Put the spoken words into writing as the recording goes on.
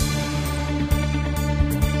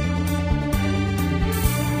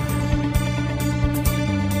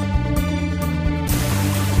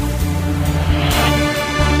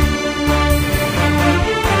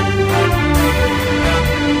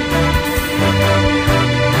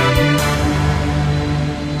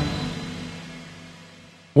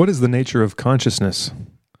What is the nature of consciousness?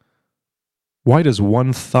 Why does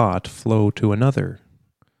one thought flow to another?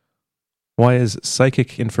 Why is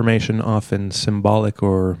psychic information often symbolic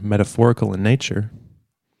or metaphorical in nature?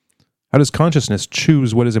 How does consciousness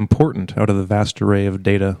choose what is important out of the vast array of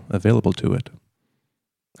data available to it?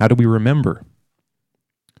 How do we remember?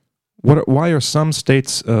 Why are some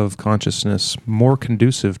states of consciousness more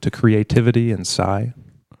conducive to creativity and psi?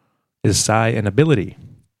 Is psi an ability?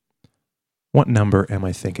 What number am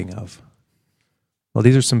I thinking of? Well,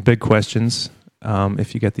 these are some big questions.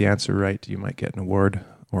 If you get the answer right, you might get an award,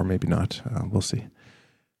 or maybe not. We'll see.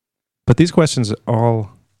 But these questions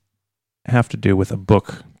all have to do with a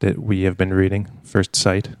book that we have been reading, First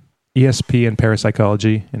Sight, ESP and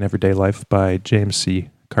Parapsychology in Everyday Life by James C.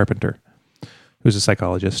 Carpenter, who's a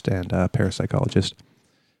psychologist and a parapsychologist.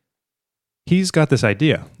 He's got this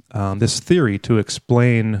idea, this theory to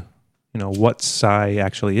explain, what psi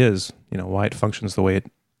actually is, why it functions the way it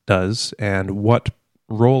does, and what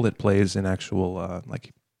role it plays in actual,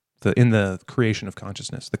 in the creation of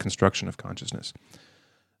consciousness, the construction of consciousness.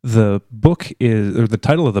 The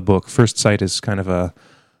title of the book, First Sight, is kind of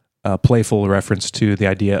a playful reference to the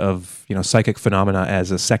idea of, psychic phenomena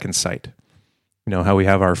as a second sight. How we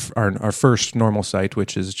have our first normal sight,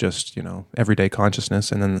 which is just, everyday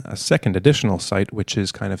consciousness, and then a second additional sight, which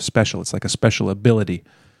is kind of special. It's like a special ability,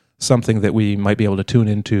 something that we might be able to tune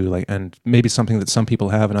into, and maybe something that some people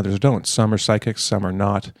have and others don't. Some are psychics, some are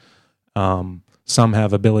not. Some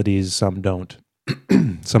have abilities, some don't.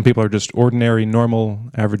 Some people are just ordinary,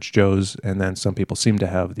 normal, average Joes, and then some people seem to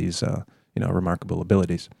have these, remarkable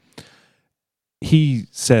abilities. He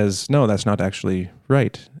says, no, that's not actually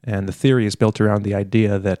right. And the theory is built around the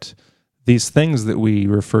idea that these things that we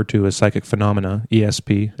refer to as psychic phenomena,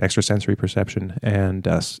 ESP, extrasensory perception, and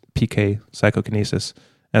PK, psychokinesis,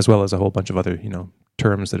 as well as a whole bunch of other,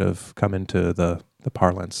 terms that have come into the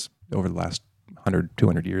parlance over the last 100,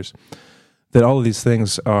 200 years, that all of these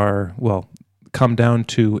things are, come down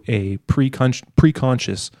to a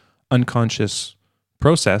pre-conscious, unconscious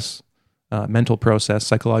process, mental process,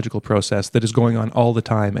 psychological process that is going on all the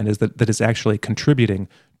time and that is actually contributing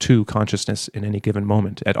to consciousness in any given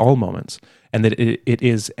moment, at all moments, and that it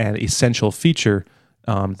is an essential feature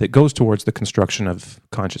that goes towards the construction of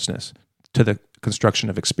consciousness, to the construction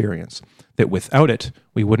of experience, that without it,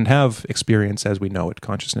 we wouldn't have experience as we know it,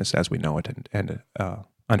 consciousness as we know it, and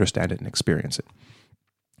understand it and experience it.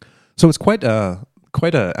 So it's quite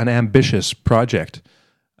an ambitious project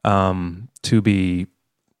to be,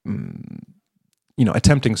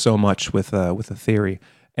 attempting so much with a theory.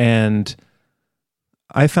 And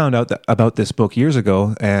I found out about this book years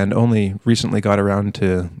ago, and only recently got around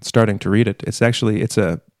to starting to read it. It's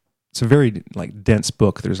a very dense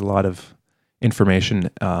book. There's a lot of information,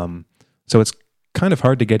 so it's kind of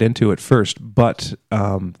hard to get into at first. But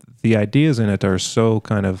the ideas in it are so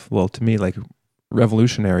kind of, to me,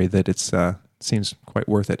 revolutionary that it seems quite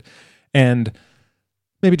worth it. And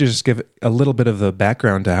maybe to just give a little bit of the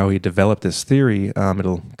background to how he developed this theory,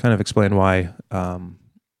 it'll kind of explain why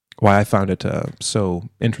I found it so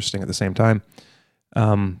interesting at the same time.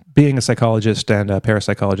 Being a psychologist and a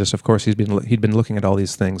parapsychologist, of course, he'd been looking at all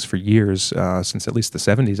these things for years, since at least the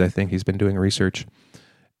 70s, I think. He's been doing research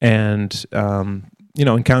and,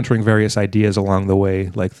 encountering various ideas along the way,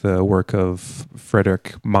 like the work of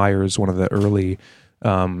Frederick Myers, one of the early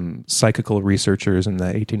psychical researchers in the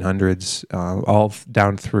 1800s, all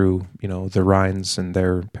down through, the Rhines and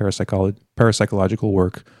their parapsychological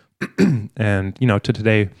work, and, to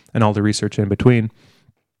today, and all the research in between.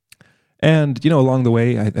 And, along the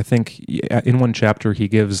way, I think in one chapter he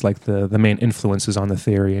gives the main influences on the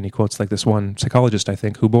theory, and he quotes this one psychologist, I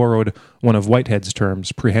think, who borrowed one of Whitehead's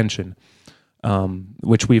terms, prehension,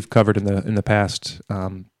 which we've covered in the past.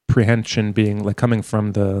 Prehension being coming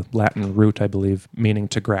from the Latin root, I believe, meaning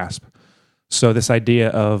to grasp. So this idea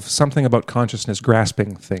of something about consciousness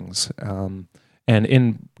grasping things, and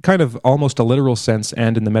in kind of almost a literal sense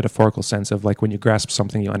and in the metaphorical sense of when you grasp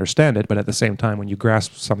something, you understand it, but at the same time, when you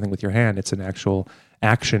grasp something with your hand, it's an actual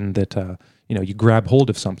action that, you grab hold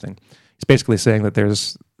of something. It's basically saying that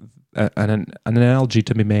there's an analogy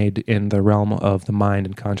to be made in the realm of the mind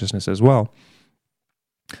and consciousness as well.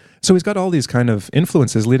 So he's got all these kind of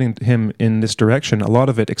influences leading him in this direction, a lot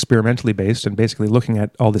of it experimentally based and basically looking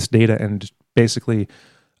at all this data and basically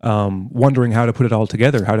wondering how to put it all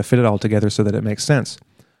together, how to fit it all together so that it makes sense.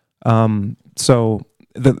 So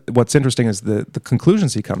what's interesting is the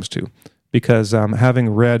conclusions he comes to, because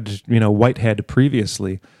having read Whitehead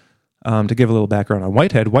previously, to give a little background on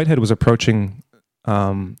Whitehead was approaching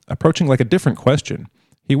like a different question.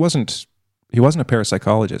 He wasn't a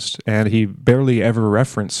parapsychologist, and he barely ever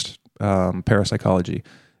referenced parapsychology.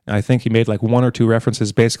 I think he made like one or two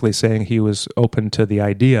references basically saying he was open to the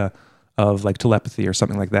idea of like telepathy or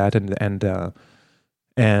something like that,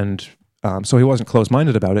 and so he wasn't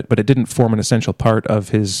closed-minded about it, but it didn't form an essential part of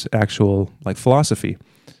his actual like philosophy.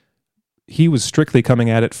 He was strictly coming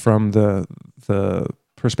at it from the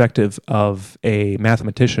perspective of a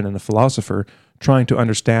mathematician and a philosopher, trying to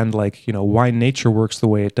understand like, you know, why nature works the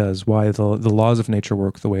way it does, why the laws of nature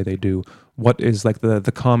work the way they do, what is like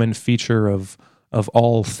the common feature of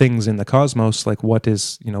all things in the cosmos, like what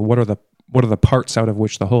is, you know, what are the parts out of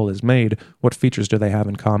which the whole is made, what features do they have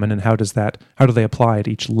in common, and how do they apply at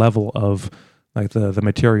each level of like the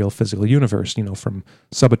material physical universe, you know, from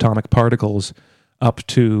subatomic particles up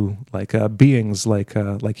to like beings like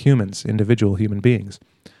humans, individual human beings.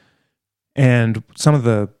 And some of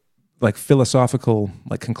the like philosophical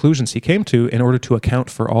like conclusions he came to in order to account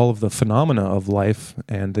for all of the phenomena of life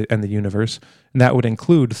and the universe, and that would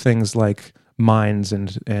include things like minds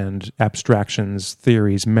and abstractions,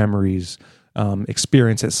 theories, memories,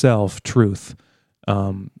 experience itself, truth.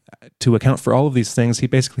 To account for all of these things, he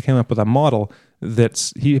basically came up with a model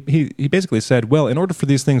that's he basically said, well, in order for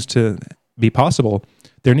these things to be possible,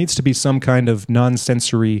 there needs to be some kind of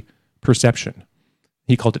non-sensory perception.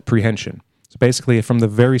 He called it prehension. So basically, from the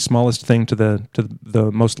very smallest thing to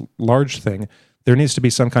the most large thing, there needs to be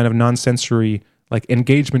some kind of non-sensory like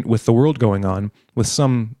engagement with the world going on, with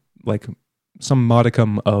some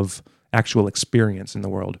modicum of actual experience in the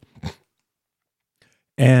world.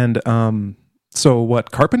 And so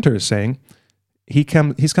what Carpenter is saying,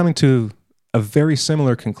 he's coming to a very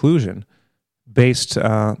similar conclusion based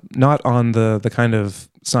not on the kind of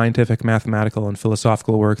scientific, mathematical, and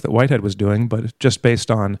philosophical work that Whitehead was doing, but just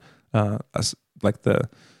based on like the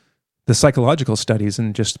psychological studies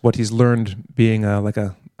and just what he's learned being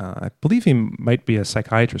I believe he might be a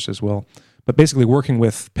psychiatrist as well, but basically working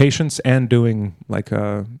with patients and doing like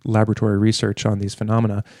laboratory research on these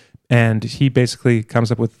phenomena. And he basically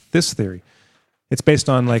comes up with this theory. It's based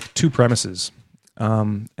on like two premises.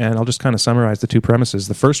 And I'll just kind of summarize the two premises.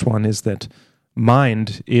 The first one is that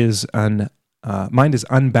mind is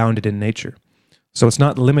unbounded in nature. So it's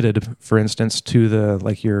not limited, for instance, to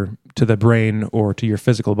the brain or to your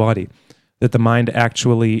physical body. That the mind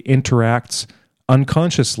actually interacts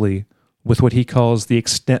unconsciously with what he calls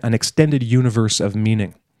an extended universe of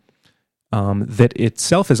meaning. That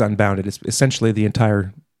itself is unbounded. It's essentially the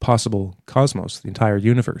entire possible cosmos, the entire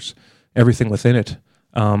universe, everything within it,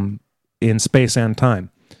 in space and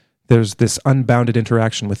time. There's this unbounded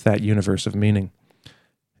interaction with that universe of meaning.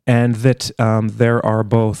 And that there are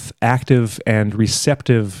both active and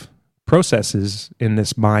receptive processes in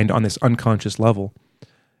this mind on this unconscious level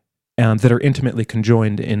that are intimately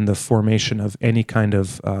conjoined in the formation of any kind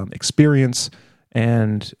of experience.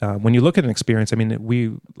 And when you look at an experience, I mean,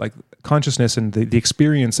 we like consciousness and the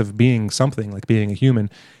experience of being something, like being a human,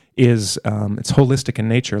 is it's holistic in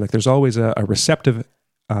nature. Like there's always a receptive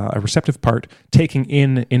part taking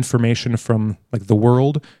in information from like the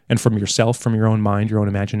world and from yourself, from your own mind, your own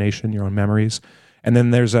imagination, your own memories. And then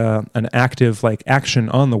there's an active like action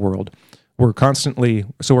on the world. We're constantly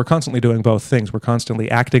doing both things. We're constantly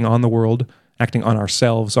acting on the world, acting on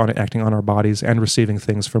ourselves, acting on our bodies, and receiving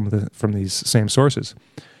things from these same sources.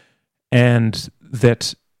 And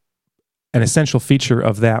that an essential feature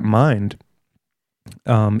of that mind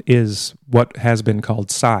is what has been called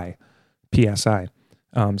psi, PSI.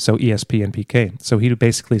 So ESP and PK. So he would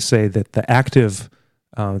basically say that the active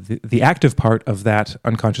part of that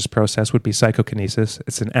unconscious process would be psychokinesis.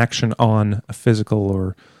 It's an action on a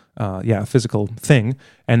physical a physical thing,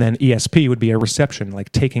 and then ESP would be a reception,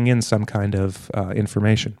 like taking in some kind of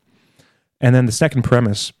information. And then the second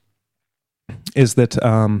premise is that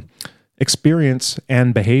experience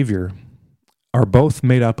and behavior are both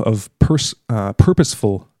made up of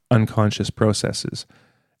purposeful unconscious processes,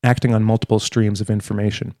 acting on multiple streams of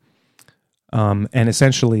information. And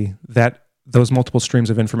essentially, those multiple streams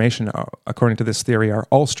of information, according to this theory, are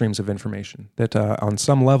all streams of information. That on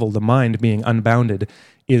some level, the mind, being unbounded,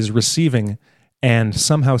 is receiving and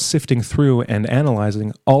somehow sifting through and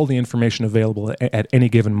analyzing all the information available at any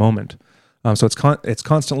given moment. So it's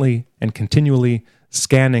constantly and continually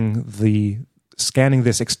scanning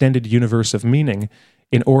this extended universe of meaning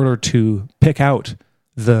in order to pick out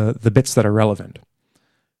the bits that are relevant.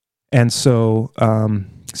 And so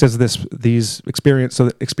it says these experience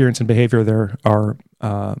and behavior there are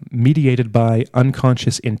mediated by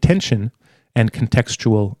unconscious intention and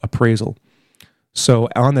contextual appraisal. So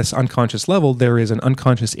on this unconscious level, there is an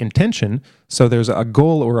unconscious intention. So there's a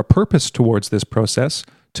goal or a purpose towards this process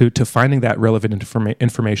to finding that relevant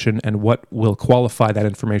information and what will qualify that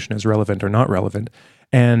information as relevant or not relevant,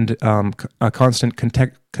 and a constant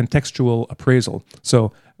contextual appraisal.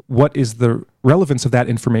 So what is the relevance of that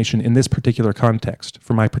information in this particular context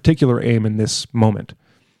for my particular aim in this moment?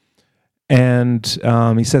 And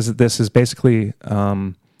he says that this is basically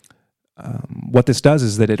what this does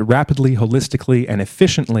is that it rapidly, holistically, and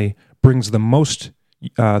efficiently brings the most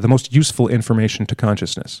useful information to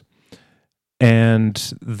consciousness. And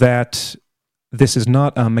that this is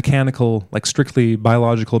not a mechanical, like strictly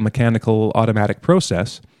biological, mechanical, automatic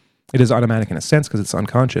process. It is automatic in a sense because it's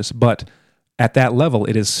unconscious, but at that level,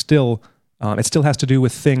 it still has to do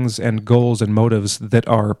with things and goals and motives that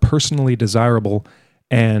are personally desirable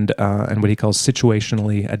and what he calls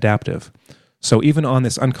situationally adaptive. So even on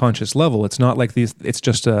this unconscious level, it's not like it's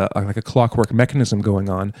just like a clockwork mechanism going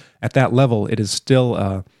on. At that level, it is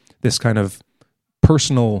still this kind of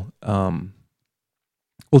personal.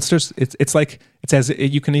 Well, it's as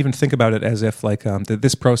you can even think about it as if like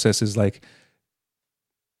this process is like,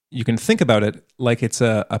 you can think about it like it's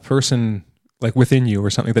a person like within you or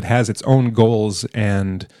something that has its own goals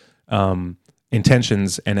and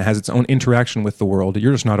intentions, and it has its own interaction with the world.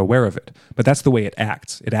 You're just not aware of it. But that's the way it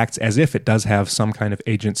acts. It acts as if it does have some kind of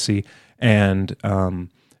agency and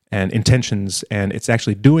intentions, and it's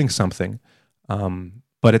actually doing something.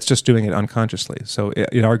 But it's just doing it unconsciously. So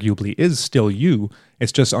it arguably is still you.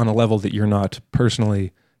 It's just on a level that you're not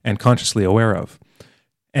personally and consciously aware of.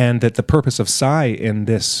 And that the purpose of psi in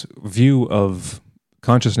this view of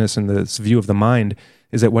consciousness and this view of the mind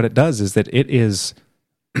is that what it does is that it is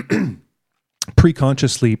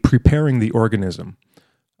pre-consciously preparing the organism.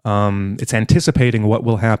 It's anticipating what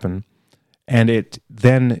will happen. And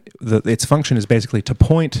its function is basically to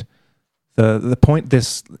point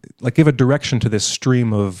this, like give a direction to this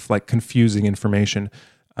stream of like confusing information,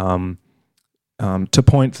 to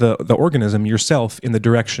point the organism yourself in the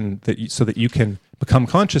direction so that you can become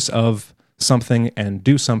conscious of something and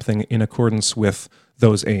do something in accordance with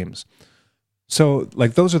those aims. So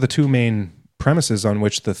like those are the two main premises on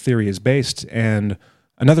which the theory is based. And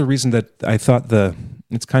another reason that I thought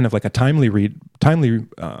it's kind of like a timely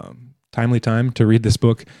time to read this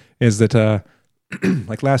book is that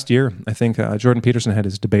like last year, I think Jordan Peterson had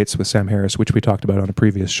his debates with Sam Harris, which we talked about on a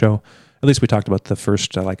previous show. At least we talked about the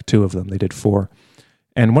first like two of them. They did 4.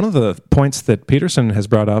 And one of the points that Peterson has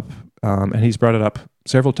brought up, and he's brought it up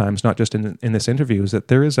several times, not just in this interview, is that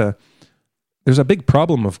there's a big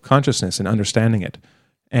problem of consciousness and understanding it,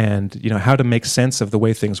 and how to make sense of the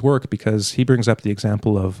way things work. Because he brings up the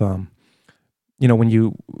example of when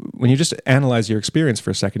you just analyze your experience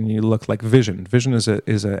for a second and you look like vision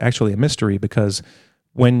is actually a mystery, because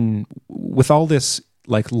with all this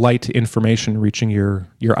like light information reaching your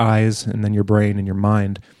eyes and then your brain and your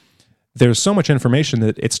mind, there's so much information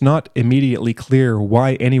that it's not immediately clear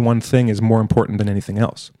why any one thing is more important than anything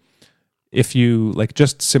else. If you like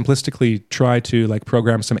just simplistically try to like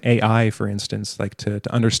program some AI, for instance, like to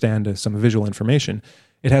understand some visual information,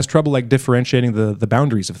 it has trouble like differentiating the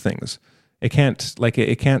boundaries of things. It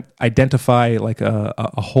can't identify like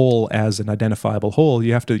a whole as an identifiable whole.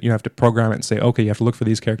 You have to program it and say, okay, you have to look for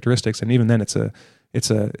these characteristics, and even then it's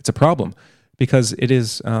a problem, because it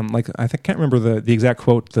is like can't remember the exact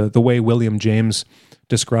quote, the way William James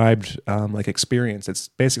described like experience. It's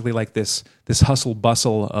basically like this hustle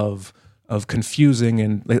bustle of confusing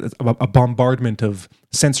and like a bombardment of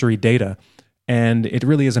sensory data, and it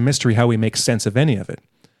really is a mystery how we make sense of any of it.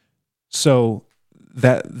 So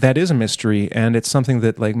that is a mystery, and it's something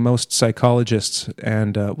that like most psychologists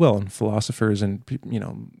and and philosophers and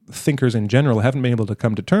thinkers in general haven't been able to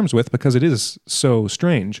come to terms with, because it is so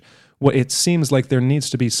strange. What it seems like there needs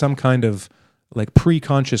to be some kind of like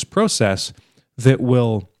pre-conscious process that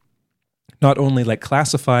will not only like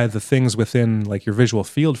classify the things within like your visual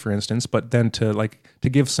field, for instance, but then to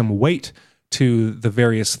give some weight to the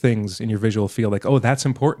various things in your visual field. Like, oh, that's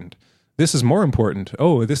important. This is more important.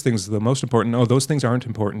 Oh, this thing's the most important. Oh, those things aren't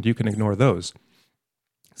important. You can ignore those.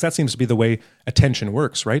 So that seems to be the way attention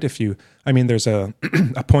works, right? There's a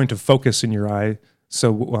point of focus in your eye.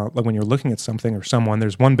 So when you're looking at something or someone,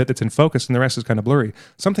 there's one bit that's in focus and the rest is kind of blurry.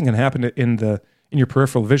 Something can happen in your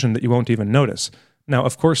peripheral vision that you won't even notice. Now,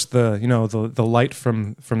 of course, the light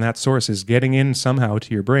from that source is getting in somehow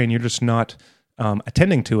to your brain. You're just not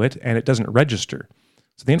attending to it, and it doesn't register.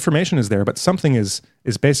 So the information is there, but something is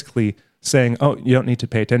basically saying, oh, you don't need to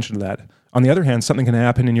pay attention to that. On the other hand, something can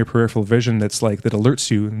happen in your peripheral vision that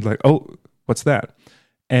alerts you, and like, oh, what's that?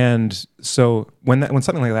 And so when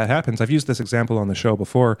something like that happens, I've used this example on the show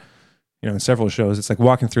before, in several shows. It's like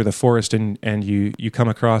walking through the forest and you come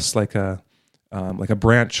across like a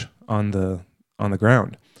branch on the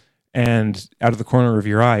ground. and out of the corner of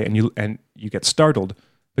your eye, and you get startled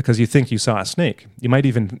because you think you saw a snake. You might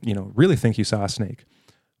even really think you saw a snake.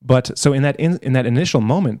 But so in that initial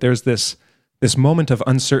moment, there's this moment of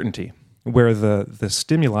uncertainty where the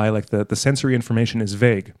stimuli, like the sensory information, is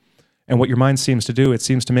vague. And what your mind seems to do, it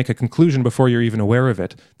seems to make a conclusion before you're even aware of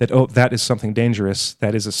it, that, oh, that is something dangerous,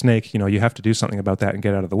 that is a snake, you have to do something about that and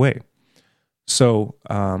get out of the way. So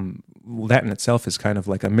that in itself is kind of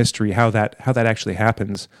like a mystery, how that actually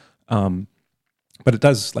happens. But it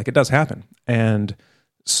does happen. And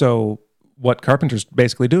so what Carpenter's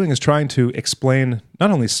basically doing is trying to explain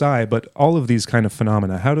not only psi, but all of these kind of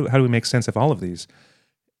phenomena. How do we make sense of all of these?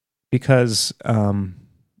 Because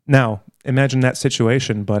now, imagine that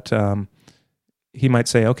situation, but he might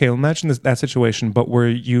say, okay, well, imagine that situation, but where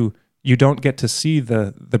you don't get to see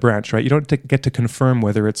the branch, right? You don't get to confirm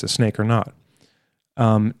whether it's a snake or not.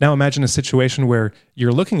 Now imagine a situation where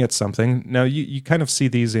you're looking at something. Now you kind of see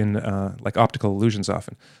these in like optical illusions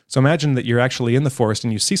often. So imagine that you're actually in the forest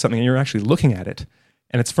and you see something and you're actually looking at it,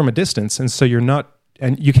 and it's from a distance, and so you're not,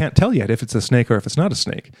 and you can't tell yet if it's a snake or if it's not a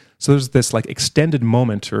snake. So there's this like extended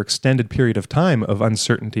moment or extended period of time of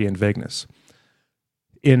uncertainty and vagueness.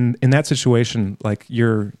 In that situation, like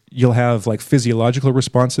you'll have like physiological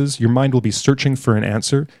responses. Your mind will be searching for an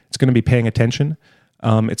answer. It's going to be paying attention.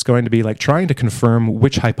 It's going to be like trying to confirm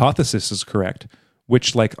which hypothesis is correct,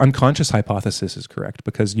 which like unconscious hypothesis is correct,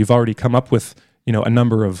 because you've already come up with a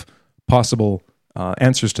number of possible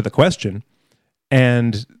answers to the question,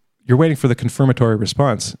 and you're waiting for the confirmatory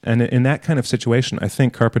response. And in that kind of situation, I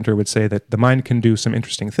think Carpenter would say that the mind can do some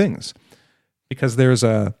interesting things, because there's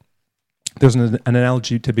an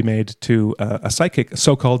analogy to be made to a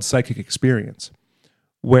so-called psychic experience,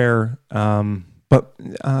 where. But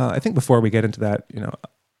I think before we get into that,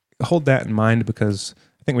 hold that in mind, because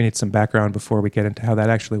I think we need some background before we get into how that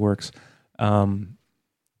actually works. But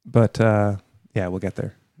we'll get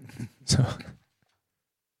there. So,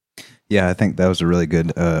 yeah, I think that was a really good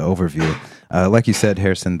overview. Like you said,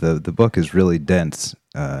 Harrison, the book is really dense,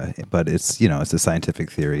 but it's it's a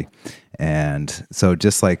scientific theory, and so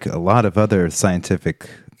just like a lot of other scientific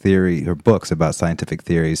theory or books about scientific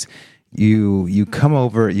theories, you come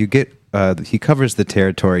over, you get. He covers the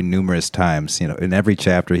territory numerous times. In every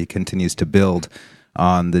chapter, he continues to build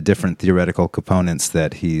on the different theoretical components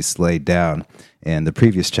that he's laid down in the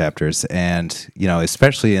previous chapters. And,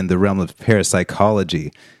 especially in the realm of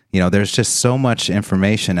parapsychology, there's just so much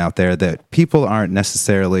information out there that people aren't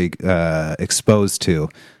necessarily exposed to,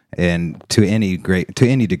 and to any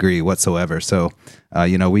degree whatsoever. So,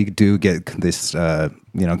 we do get this,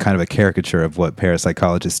 kind of a caricature of what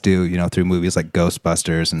parapsychologists do, through movies like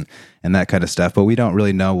Ghostbusters and that kind of stuff. But we don't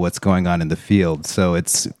really know what's going on in the field. So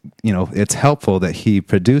it's helpful that he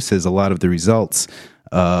produces a lot of the results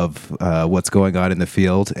of what's going on in the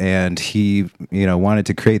field. And he, wanted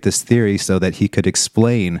to create this theory so that he could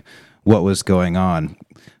explain what was going on.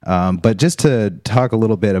 But just to talk a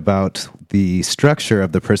little bit about the structure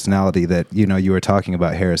of the personality that you were talking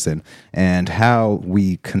about, Harrison, and how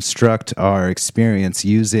we construct our experience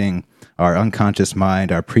using our unconscious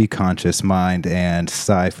mind, our preconscious mind, and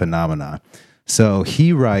psi phenomena. So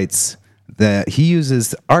he writes that he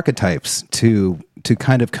uses archetypes to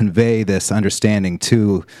kind of convey this understanding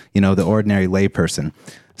to the ordinary layperson.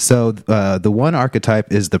 So the one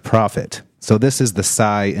archetype is the prophet. So this is the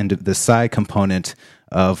psi component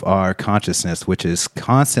of our consciousness, which is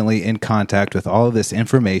constantly in contact with all of this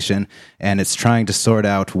information, and it's trying to sort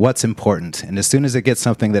out what's important. And as soon as it gets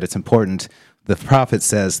something that it's important, the prophet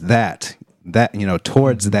says that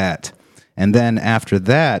towards that. And then after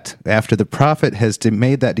that, after the prophet has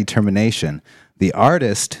made that determination, the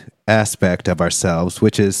artist aspect of ourselves,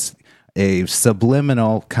 which is a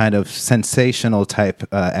subliminal kind of sensational type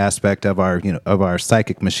aspect of our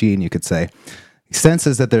psychic machine, you could say,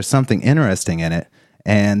 senses that there's something interesting in it,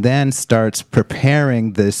 and then starts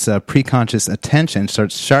preparing this preconscious attention,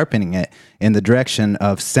 starts sharpening it in the direction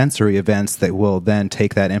of sensory events that will then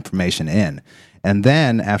take that information in. And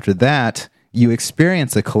then after that, you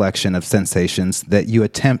experience a collection of sensations that you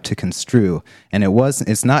attempt to construe. And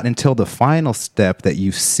it's not until the final step that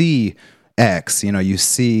you see X, you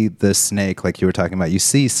see the snake like you were talking about, you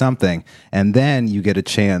see something, and then you get a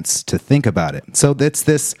chance to think about it. So it's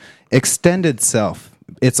this extended self.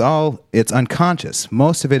 It's unconscious.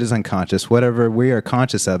 Most of it is unconscious. Whatever we are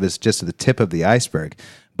conscious of is just the tip of the iceberg.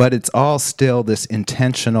 But it's all still this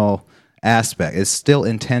intentional aspect. It's still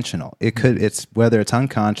intentional. It's whether it's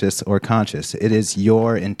unconscious or conscious, it is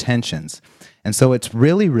your intentions. And so it's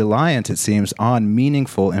really reliant, it seems, on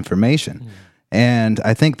meaningful information. And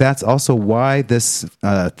I think that's also why this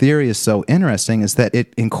theory is so interesting, is that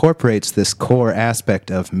it incorporates this core aspect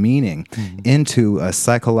of meaning into a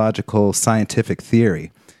psychological scientific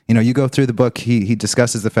theory. You know, you go through the book, he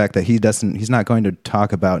discusses the fact that he's not going to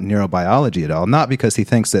talk about neurobiology at all, not because he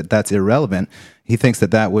thinks that that's irrelevant. He thinks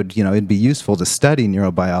that would, it'd be useful to study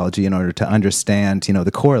neurobiology in order to understand,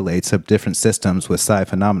 the correlates of different systems with psi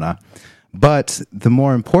phenomena. But the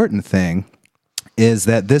more important thing is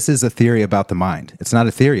that this is a theory about the mind. It's not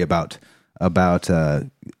a theory about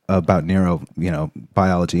neuro,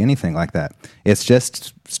 biology, anything like that. It's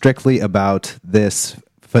just strictly about this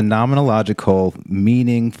phenomenological,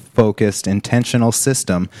 meaning-focused, intentional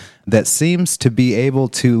system that seems to be able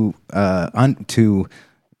to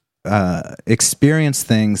experience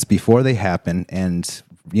things before they happen, and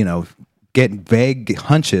get vague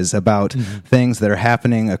hunches about things that are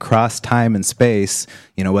happening across time and space,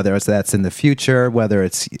 whether that's in the future, whether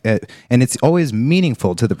it's, and it's always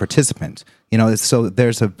meaningful to the participant. So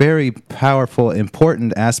there's a very powerful,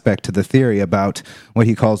 important aspect to the theory about what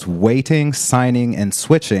he calls weighting, signing, and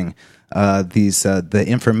switching the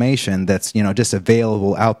information that's, just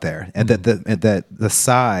available out there. And that the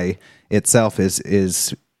psi itself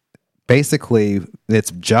is basically, its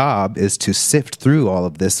job is to sift through all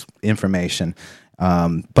of this information,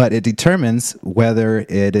 but it determines whether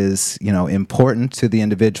it is, important to the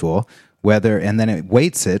individual, and then it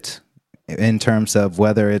weights it in terms of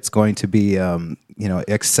whether it's going to be,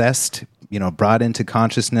 accessed, brought into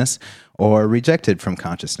consciousness or rejected from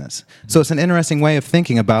consciousness. So it's an interesting way of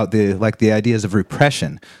thinking about the ideas of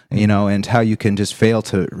repression, and how you can just fail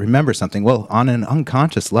to remember something. Well, on an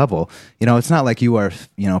unconscious level, it's not like you are,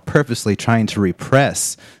 purposely trying to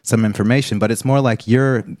repress some information, but it's more like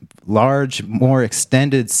your large, more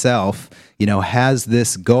extended self, has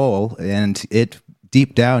this goal, and it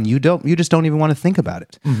deep down, you just don't even want to think about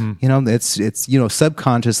it. It's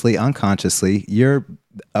subconsciously, unconsciously, you're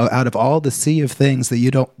out of all the sea of things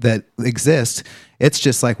that exist. It's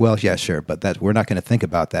just like, well, yeah, sure, but that we're not going to think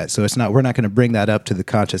about that. So we're not going to bring that up to the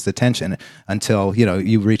conscious attention until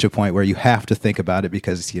you reach a point where you have to think about it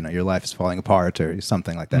because your life is falling apart or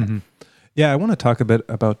something like that. Yeah, I want to talk a bit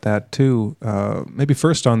about that too. Maybe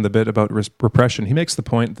first on the bit about repression. He makes the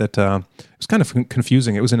point that it's kind of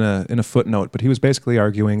confusing. It was in a footnote, but he was basically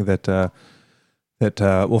arguing that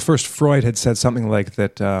first Freud had said something like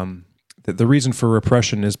that the reason for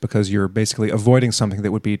repression is because you're basically avoiding something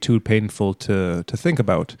that would be too painful to think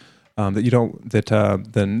about.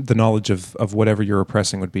 The knowledge of whatever you're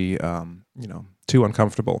repressing would be too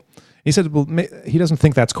uncomfortable. He said, well, he doesn't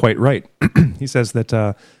think that's quite right. He says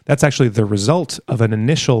that that's actually the result of an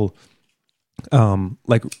initial, an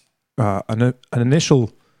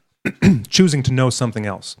initial choosing to know something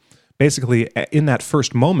else. Basically, in that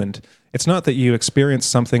first moment, it's not that you experience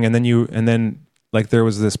something and then there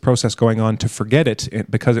was this process going on to forget it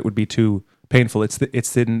because it would be too painful.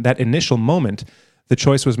 It's in that initial moment the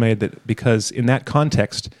choice was made that because in that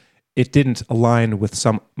context it didn't align with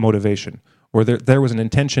some motivation, or there was an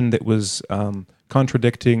intention that was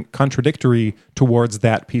contradictory towards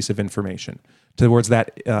that piece of information, towards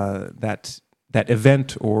that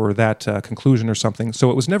event or that conclusion or something.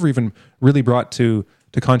 So it was never even really brought to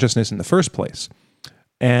consciousness in the first place,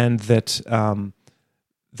 and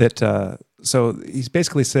so he's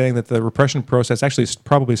basically saying that the repression process actually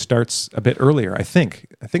probably starts a bit earlier. I think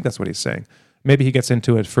that's what he's saying. Maybe he gets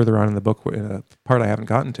into it further on in the book, part I haven't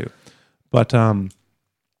gotten to, but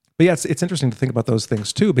yeah, it's interesting to think about those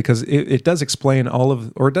things too, because it does explain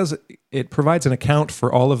it provides an account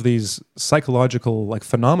for all of these psychological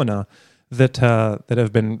phenomena that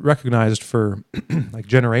have been recognized for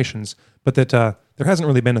generations, but that there hasn't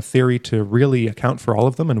really been a theory to really account for all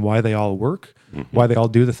of them and why they all work, why they all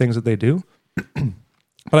do the things that they do.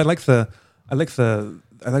 But I like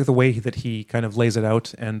the way that he kind of lays it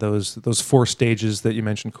out, and those four stages that you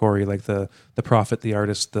mentioned, Corey, like the prophet, the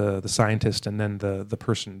artist, the scientist, and then the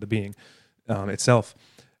person, the being itself.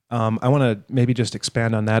 I want to maybe just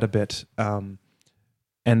expand on that a bit, and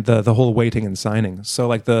the whole weighting and signing.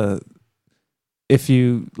 So if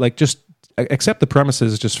you just accept the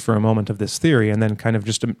premises just for a moment of this theory, and then kind of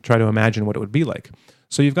just try to imagine what it would be like.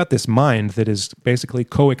 So you've got this mind that is basically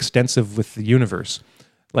coextensive with the universe.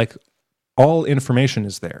 All information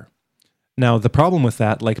is there. Now, the problem with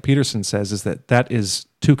that, like Peterson says, is that is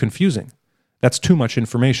too confusing. That's too much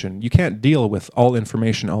information. You can't deal with all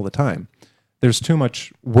information all the time. There's too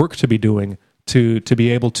much work to be doing to be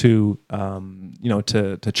able to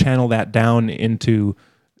to channel that down into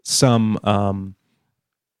some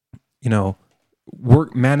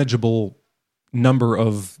manageable number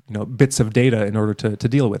of bits of data in order to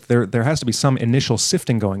deal with. There has to be some initial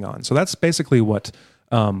sifting going on. So that's basically what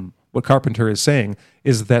Carpenter is saying,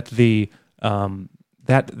 is that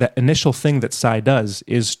that initial thing that psi does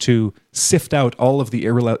is to sift out all of the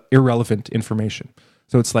irrelevant information.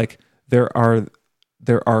 So it's like there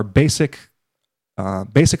are basic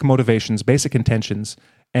motivations, basic intentions,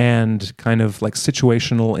 and kind of like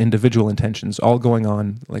situational individual intentions all going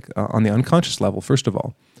on on the unconscious level, first of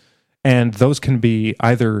all. And those can be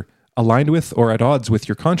either aligned with or at odds with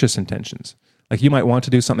your conscious intentions. Like you might want to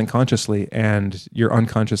do something consciously and your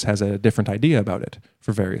unconscious has a different idea about it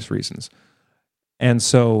for various reasons. And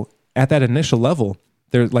so at that initial level,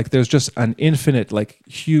 there's just an infinite,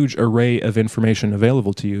 huge array of information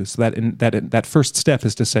available to you. So that first step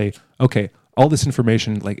is to say, okay, all this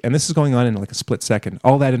information, and this is going on in a split second,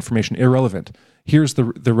 all that information irrelevant. Here's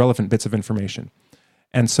the relevant bits of information.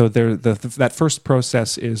 And so that first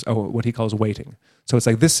process is what he calls weighting. So it's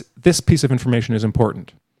like this piece of information is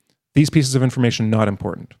important. These pieces of information not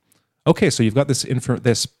important. Okay, so you've got this important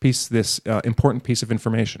piece of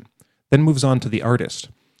information. Then moves on to the artist.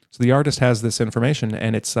 So the artist has this information,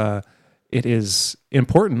 and it is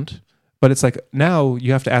important, but it's like now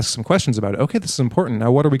you have to ask some questions about it. Okay, this is important.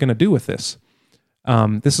 Now what are we going to do with this?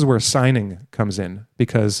 This is where signing comes in,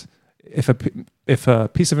 because if a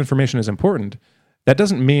piece of information is important, that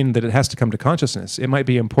doesn't mean that it has to come to consciousness. It might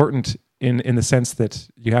be important in the sense that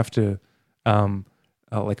you have to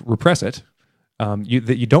repress it,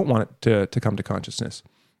 that you don't want it to come to consciousness.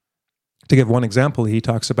 To give one example, he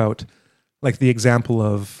talks about the example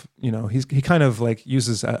of, he kind of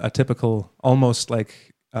uses a typical almost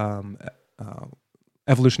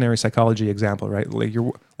evolutionary psychology example, right?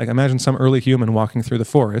 Imagine some early human walking through the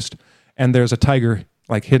forest and there's a tiger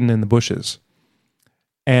hidden in the bushes.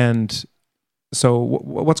 And so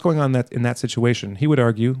what's going on in that situation? He would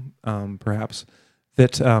argue, perhaps,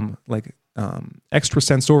 that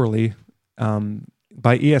extrasensorily,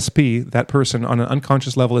 by ESP, that person on an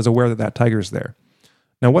unconscious level is aware that tiger's there.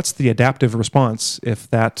 Now, what's the adaptive response if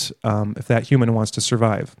that human wants to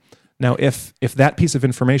survive? Now, if that piece of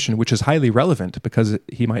information, which is highly relevant because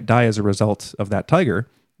he might die as a result of that tiger,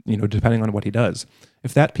 depending on what he does,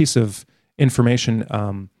 if that piece of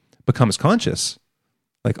information becomes conscious,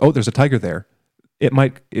 there's a tiger there,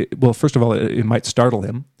 first of all, it might startle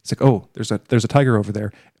him. It's like, oh, there's a tiger over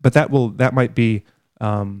there, but that might be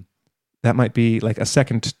a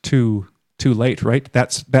second too late, right?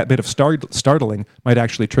 That bit of startling might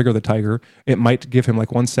actually trigger the tiger. It might give him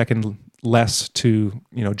 1 second less to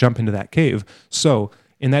jump into that cave. So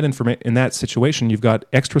in that situation, you've got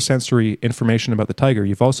extrasensory information about the tiger.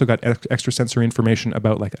 You've also got extrasensory information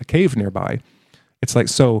about a cave nearby. It's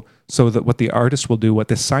so that what the artist will do, what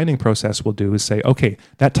this signing process will do, is say, okay,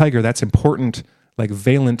 that tiger, that's important,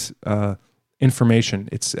 valent information.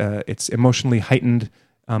 It's emotionally heightened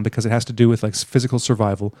because it has to do with physical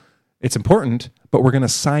survival. It's important, but we're going to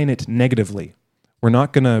sign it negatively. We're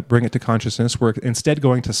not going to bring it to consciousness. We're instead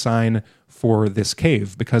going to sign for this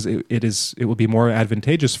cave because it will be more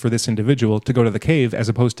advantageous for this individual to go to the cave as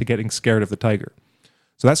opposed to getting scared of the tiger.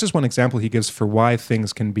 So that's just one example he gives for why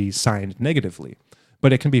things can be signed negatively.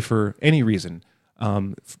 But it can be for any reason.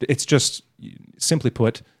 It's just, simply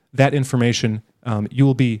put, that information, you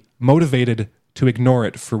will be motivated to ignore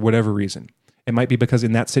it for whatever reason. It might be because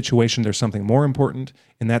in that situation there's something more important.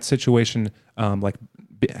 In that situation,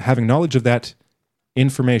 having knowledge of that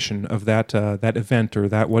information, of that event or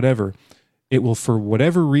that whatever, it will, for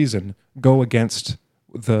whatever reason, go against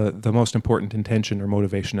the most important intention or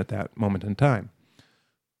motivation at that moment in time.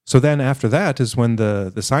 So then after that is when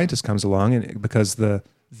the scientist comes along, and because the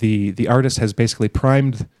artist has basically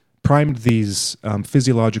primed these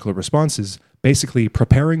physiological responses, basically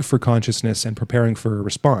preparing for consciousness and preparing for a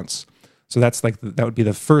response. So that's that would be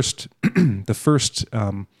the first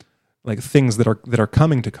things that are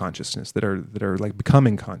coming to consciousness, that are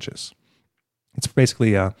becoming conscious. It's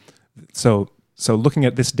basically so looking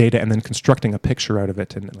at this data and then constructing a picture out of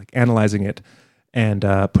it and analyzing it and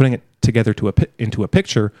putting it together into a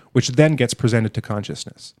picture, which then gets presented to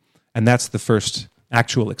consciousness. And that's the first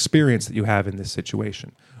actual experience that you have in this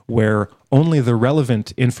situation, where only the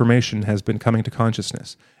relevant information has been coming to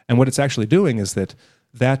consciousness. And what it's actually doing is that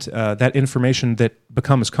information that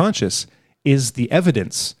becomes conscious is the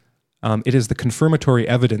evidence. It is the confirmatory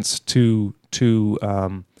evidence to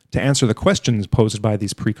answer the questions posed by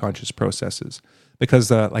these preconscious processes.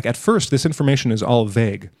 Because at first, this information is all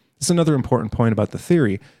vague. This is another important point about the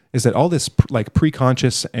theory, is that all this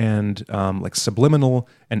preconscious and subliminal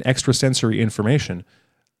and extrasensory information,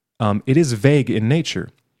 it is vague in nature.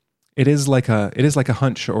 It is like a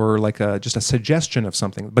hunch or like just a suggestion of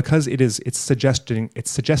something, because it's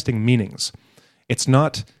suggesting meanings. It's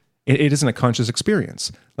not. It isn't a conscious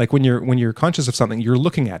experience. Like when you're conscious of something, you're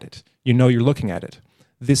looking at it. You know you're looking at it.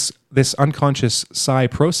 This unconscious psi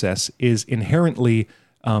process is inherently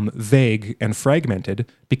vague and fragmented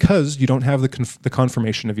because you don't have the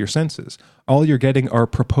confirmation of your senses. All you're getting are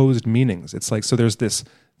proposed meanings. It's like, so there's this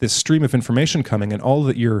stream of information coming, and all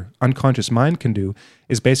that your unconscious mind can do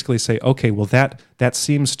is basically say, okay, well that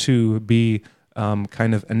seems to be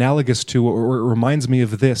kind of analogous to, or it reminds me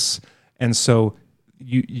of this, and so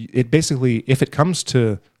it basically, if it comes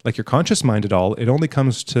to like your conscious mind at all, it only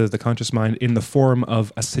comes to the conscious mind in the form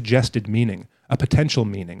of a suggested meaning, a potential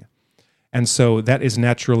meaning. And so that is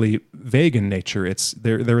naturally vague in nature.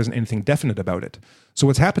 There isn't anything definite about it. So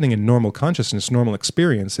what's happening in normal consciousness, normal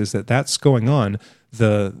experience, is that's going on.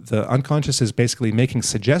 The unconscious is basically making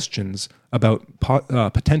suggestions about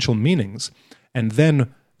potential meanings, and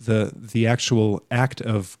then the actual act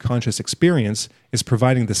of conscious experience is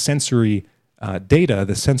providing the sensory data,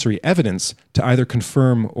 the sensory evidence, to either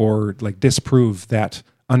confirm or like disprove that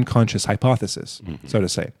unconscious hypothesis, so to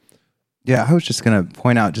say. Yeah, I was just going to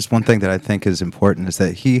point out just one thing that I think is important is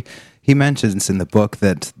that he mentions in the book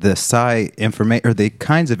that the psi information, or the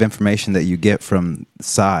kinds of information that you get from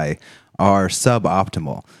psi, are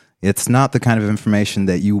suboptimal. It's not the kind of information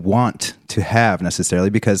that you want to have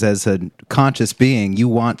necessarily, because as a conscious being, you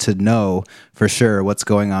want to know for sure what's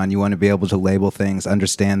going on. You want to be able to label things,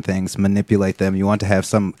 understand things, manipulate them. You want to have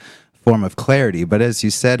some form of clarity. But as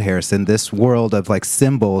you said, Harrison, this world of like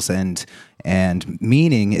symbols and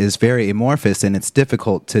meaning is very amorphous, and it's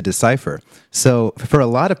difficult to decipher. So for a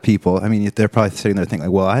lot of people, I mean, they're probably sitting there thinking,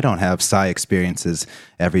 like, well, I don't have psi experiences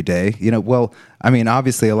every day. Well, I mean,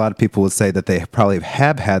 obviously a lot of people would say that they probably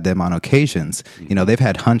have had them on occasions. They've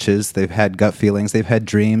had hunches, they've had gut feelings, they've had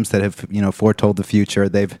dreams that have, foretold the future,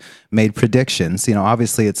 they've made predictions.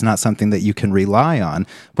 Obviously it's not something that you can rely on,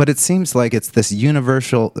 but it seems like it's this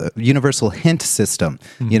universal hint system,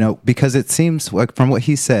 because it seems like from what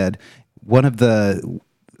he said, one of the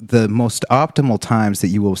most optimal times that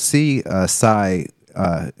you will see psi,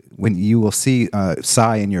 when you will see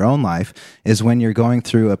psi in your own life, is when you're going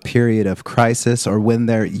through a period of crisis, or when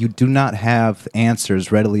you do not have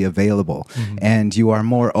answers readily available, and you are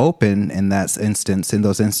more open in those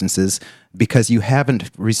instances, because you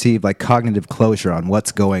haven't received like cognitive closure on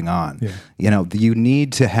what's going on. Yeah. You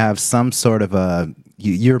need to have some sort of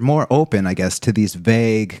you're more open, I guess, to these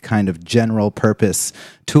vague kind of general purpose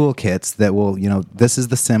toolkits that will, this is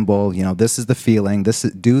the symbol, this is the feeling,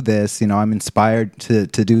 do this, I'm inspired to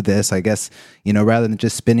do this. I guess, rather than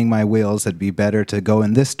just spinning my wheels, it'd be better to go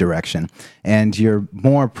in this direction. And you're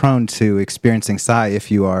more prone to experiencing psi if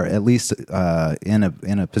you are at least in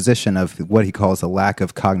a position of what he calls a lack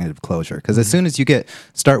of cognitive closure. Because as soon as you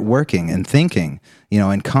start working and thinking,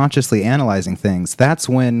 and consciously analyzing things, that's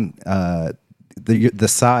when the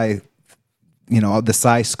psi, the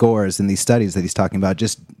psi scores in these studies that he's talking about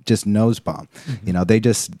just nose bomb. They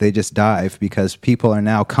just dive, because people are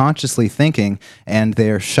now consciously thinking, and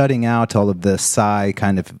they're shutting out all of the psi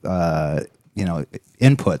kind of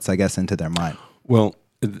inputs, I guess, into their mind. Well,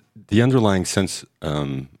 the underlying sense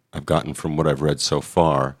I've gotten from what I've read so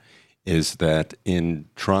far is that in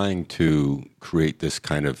trying to create this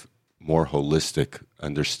kind of more holistic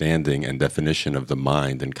understanding and definition of the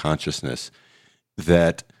mind and consciousness,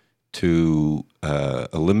 that to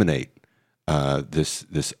eliminate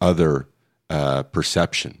this other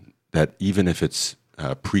perception, that even if it's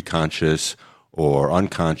preconscious or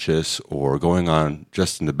unconscious or going on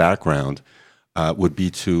just in the background, would be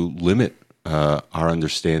to limit our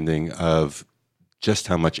understanding of just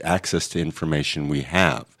how much access to information we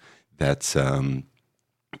have that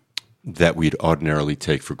we'd ordinarily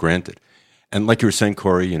take for granted. And like you were saying,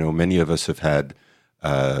 Corey, many of us have had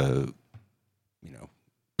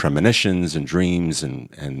premonitions and dreams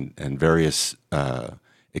and various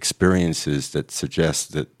experiences that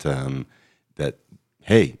suggest that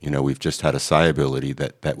hey, we've just had a psi ability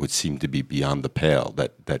that would seem to be beyond the pale,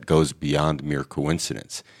 that goes beyond mere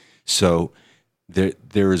coincidence. So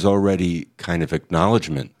there is already kind of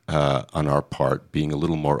acknowledgement on our part, being a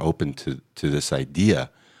little more open to this idea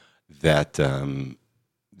that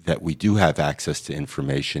we do have access to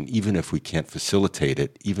information, even if we can't facilitate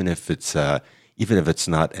it, even if it's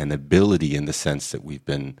not an ability in the sense that we've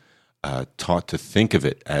been taught to think of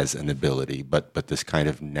it as an ability, but this kind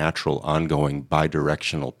of natural, ongoing,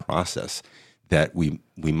 bidirectional process that we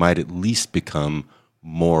might at least become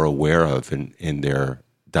more aware of in their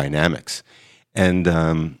dynamics.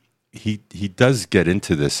 And he does get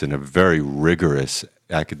into this in a very rigorous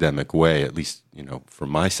academic way, at least, for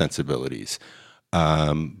my sensibilities.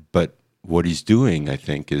 But what he's doing, I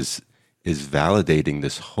think, is validating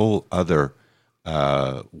this whole other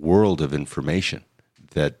world of information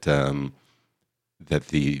that that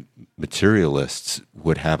the materialists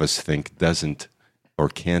would have us think doesn't or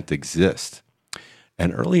can't exist.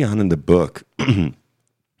 And early on in the book, and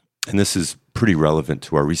this is pretty relevant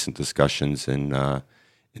to our recent discussions in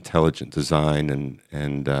intelligent design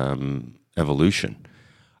and evolution,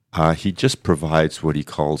 he just provides what he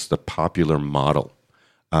calls the popular model,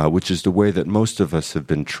 which is the way that most of us have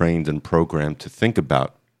been trained and programmed to think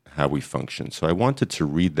about how we function. So I wanted to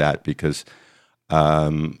read that because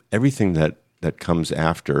everything that comes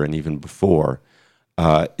after and even before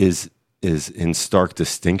is in stark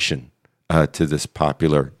distinction to this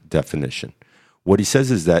popular definition. What he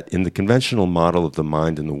says is that in the conventional model of the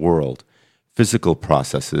mind and the world, physical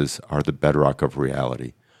processes are the bedrock of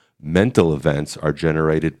reality. Mental events are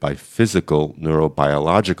generated by physical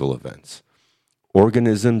neurobiological events.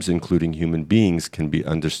 Organisms, including human beings, can be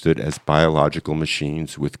understood as biological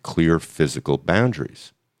machines with clear physical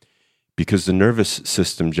boundaries. Because the nervous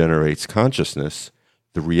system generates consciousness,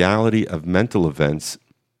 the reality of mental events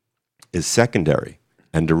is secondary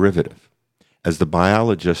and derivative. As the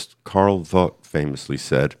biologist Carl Vogt famously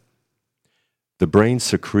said, the brain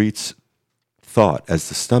secretes thought as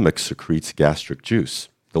the stomach secretes gastric juice,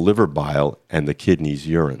 the liver bile, and the kidneys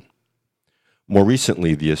urine. More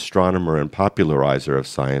recently, the astronomer and popularizer of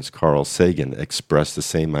science Carl Sagan expressed the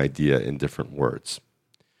same idea in different words.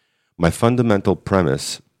 My fundamental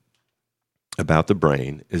premise about the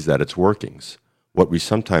brain is that its workings, what we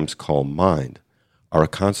sometimes call mind, are a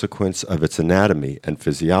consequence of its anatomy and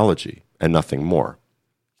physiology, and nothing more.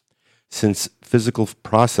 Since physical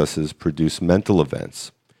processes produce mental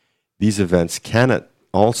events, these events cannot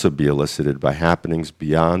also be elicited by happenings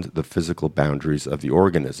beyond the physical boundaries of the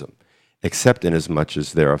organism, except inasmuch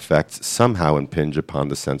as their effects somehow impinge upon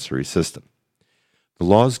the sensory system. The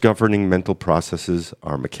laws governing mental processes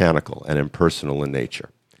are mechanical and impersonal in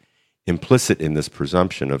nature. Implicit in this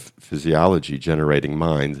presumption of physiology generating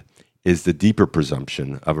mind is the deeper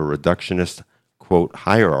presumption of a reductionist, quote,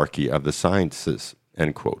 hierarchy of the sciences,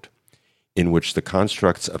 end quote, in which the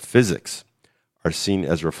constructs of physics are seen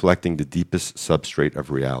as reflecting the deepest substrate of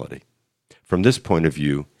reality. From this point of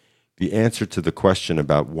view, the answer to the question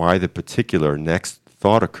about why the particular next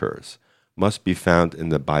thought occurs must be found in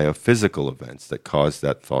the biophysical events that cause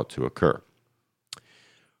that thought to occur.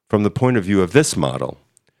 From the point of view of this model,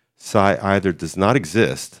 psi either does not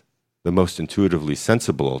exist, the most intuitively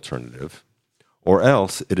sensible alternative, or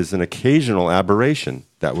else it is an occasional aberration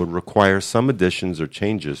that would require some additions or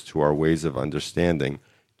changes to our ways of understanding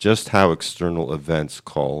just how external events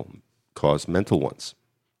cause mental ones.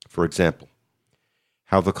 For example,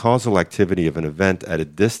 how the causal activity of an event at a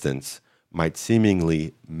distance might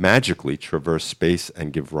seemingly magically traverse space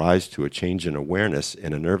and give rise to a change in awareness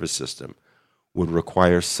in a nervous system would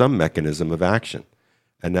require some mechanism of action,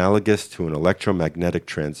 analogous to an electromagnetic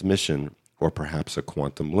transmission or perhaps a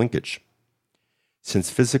quantum linkage. Since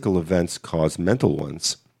physical events cause mental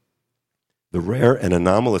ones, the rare and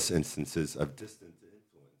anomalous instances of distant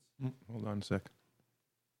influence. Hold on a sec.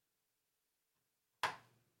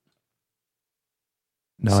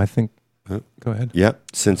 No, I think. Go ahead.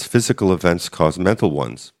 Yep. Since physical events cause mental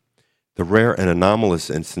ones, the rare and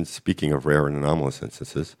anomalous instance, speaking of rare and anomalous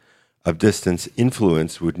instances, of distance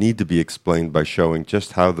influence would need to be explained by showing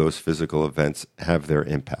just how those physical events have their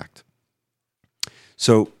impact.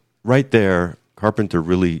 So, right there, Carpenter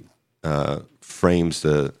really frames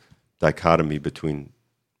the dichotomy between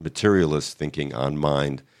materialist thinking on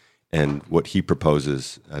mind and what he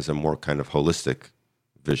proposes as a more kind of holistic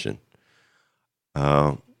vision.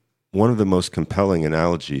 One of the most compelling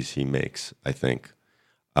analogies he makes, I think,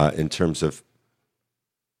 in terms of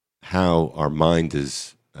how our mind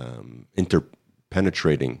is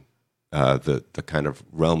interpenetrating the kind of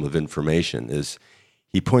realm of information, is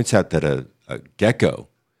he points out that a gecko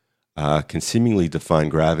can seemingly define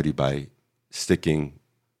gravity by sticking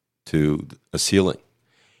to a ceiling.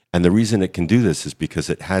 And the reason it can do this is because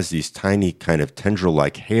it has these tiny kind of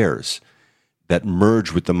tendril-like hairs that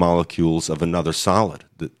merge with the molecules of another solid,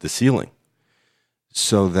 the ceiling,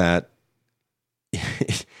 so that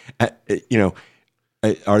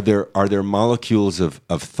are there molecules of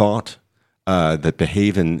thought that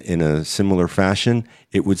behave in a similar fashion?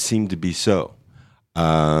 It would seem to be so.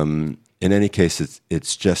 In any case,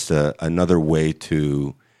 it's just another way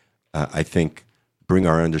to, I think, bring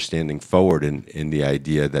our understanding forward in the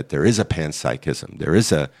idea that there is a panpsychism, there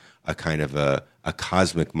is a kind of a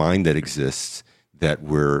cosmic mind that exists that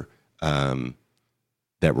we're kind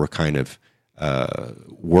of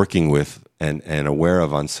working with and aware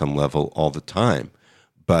of on some level all the time.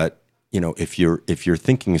 But if you're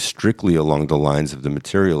thinking strictly along the lines of the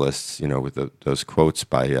materialists, with those quotes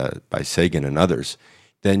by Sagan and others,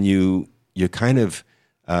 then you kind of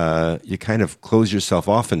close yourself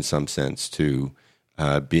off in some sense to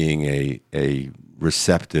being a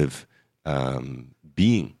receptive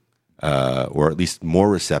being, or at least more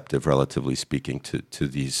receptive, relatively speaking, to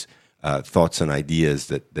these thoughts and ideas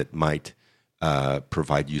that might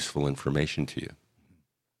provide useful information to you.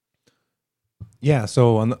 Yeah.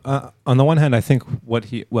 So on the one hand, I think what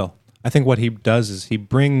he does is he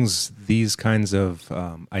brings these kinds of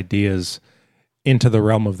ideas into the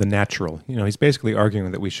realm of the natural. He's basically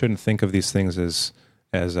arguing that we shouldn't think of these things as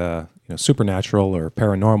supernatural or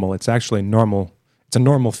paranormal. It's actually normal. It's a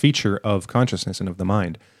normal feature of consciousness and of the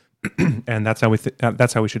mind, and that's how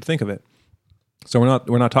we should think of it. So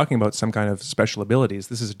we're not talking about some kind of special abilities.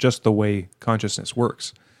 This is just the way consciousness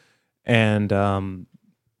works, and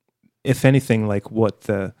if anything, like what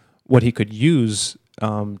he could use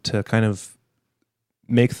to kind of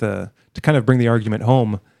bring the argument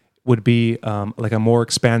home would be like a more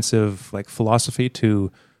expansive like philosophy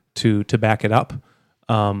to back it up.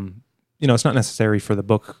 It's not necessary for the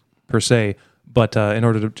book per se, but in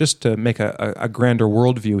order to make a grander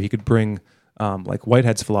worldview, he could bring like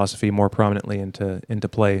Whitehead's philosophy more prominently into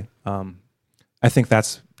play. I think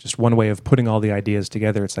that's just one way of putting all the ideas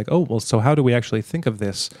together. It's like, oh, well, so how do we actually think of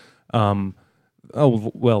this? There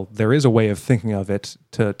is a way of thinking of it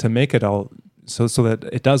to make it all so that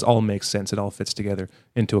it does all make sense. It all fits together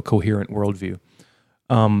into a coherent worldview.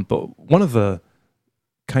 But one of the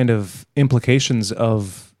kind of implications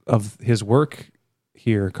of his work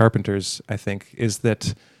here, Carpenter's, I think, is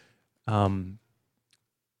that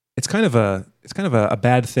it's kind of a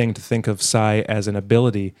bad thing to think of psi as an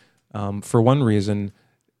ability. For one reason,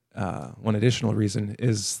 one additional reason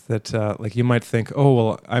is that like you might think, oh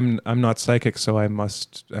well, I'm not psychic, so I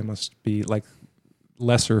must be like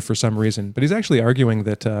lesser for some reason. But he's actually arguing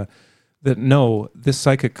that no, these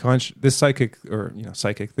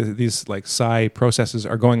like psi processes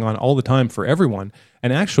are going on all the time for everyone,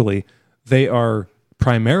 and actually they are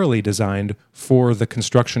primarily designed for the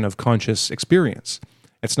construction of conscious experience.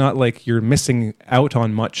 It's not like you're missing out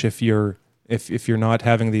on much if you're not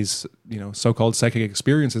having these so-called psychic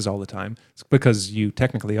experiences all the time. It's because you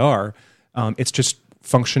technically are. It's just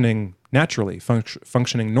functioning naturally,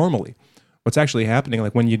 functioning normally. What's actually happening,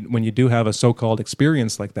 like when you do have a so-called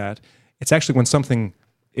experience like that, it's actually when something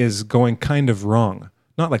is going kind of wrong.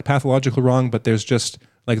 Not like pathological wrong, but there's just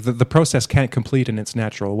like the process can't complete in its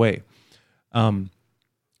natural way.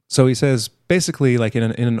 So he says basically, like in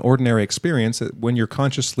an ordinary experience, when you're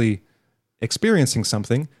consciously experiencing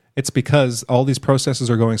something, it's because all these processes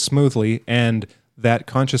are going smoothly and that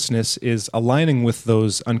consciousness is aligning with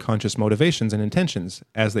those unconscious motivations and intentions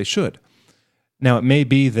as they should. Now, it may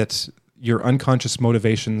be that your unconscious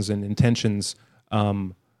motivations and intentions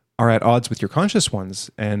are at odds with your conscious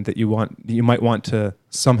ones, and that you might want to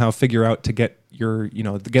somehow figure out to get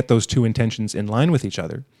get those two intentions in line with each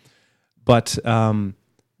other. But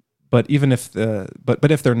even if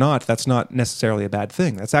if they're not, that's not necessarily a bad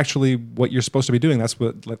thing. That's actually what you're supposed to be doing. That's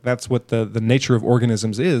what the nature of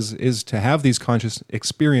organisms is to have these conscious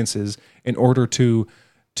experiences in order to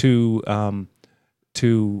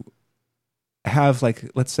have,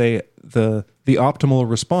 like, let's say the optimal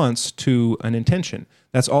response to an intention.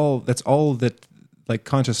 That's all that like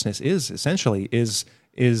consciousness is essentially is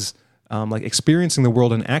like experiencing the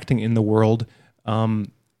world and acting in the world.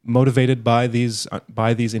 Motivated by these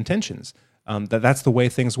intentions. That's the way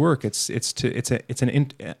things work. It's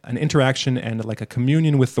an interaction and like a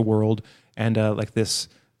communion with the world, and like this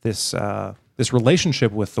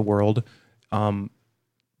relationship with the world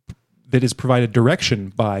that is provided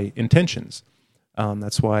direction by intentions.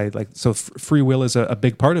 That's why, like, so free will is a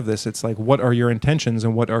big part of this. It's like, what are your intentions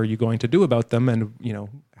and what are you going to do about them, and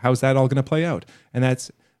how's that all going to play out? And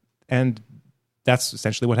that's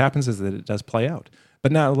essentially what happens, is that it does play out.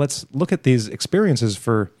 But now let's look at these experiences,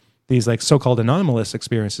 for these like so-called anomalous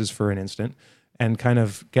experiences, for an instant, and kind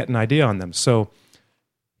of get an idea on them. So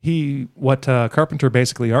what Carpenter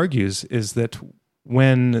basically argues is that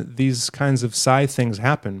when these kinds of psi things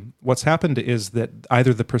happen, what's happened is that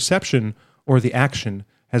either the perception or the action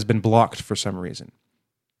has been blocked for some reason.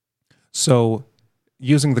 So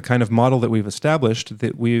using the kind of model that we've established,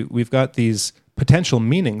 that we've got these potential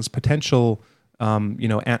meanings, potential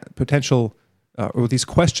or these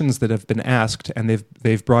questions that have been asked, and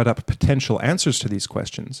they've brought up potential answers to these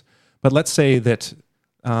questions. But let's say that,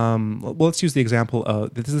 let's use the example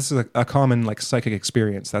of this is a common like psychic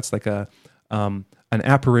experience. That's like a an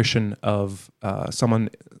apparition of someone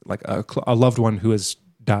like a loved one who has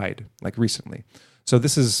died like recently. So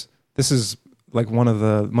this is like one of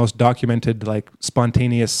the most documented like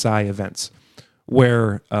spontaneous psi events,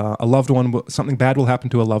 where a loved one, something bad will happen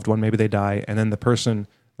to a loved one, maybe they die, and then the person,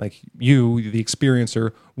 like you, the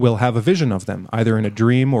experiencer, will have a vision of them, either in a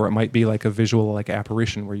dream, or it might be like a visual like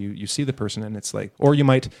apparition where you see the person, and it's like, or it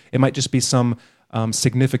might just be some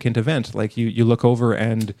significant event, like you look over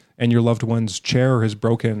and your loved one's chair is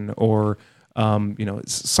broken, or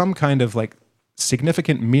some kind of like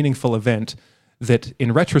significant, meaningful event that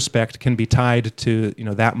in retrospect can be tied to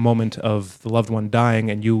that moment of the loved one dying,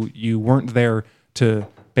 and you weren't there to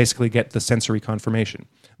basically get the sensory confirmation.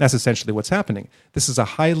 That's essentially what's happening. This is a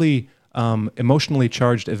highly emotionally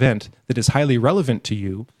charged event that is highly relevant to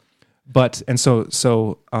you,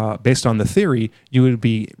 so based on the theory, you would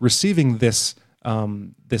be receiving this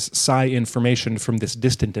psi information from this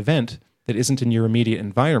distant event that isn't in your immediate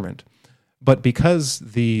environment. But because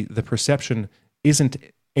the perception isn't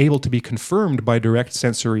able to be confirmed by direct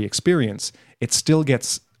sensory experience, it still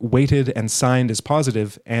gets weighted and signed as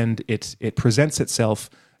positive, and it presents itself,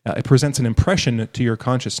 it presents an impression to your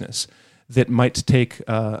consciousness that might take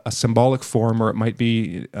a symbolic form, or it might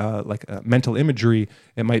be like a mental imagery.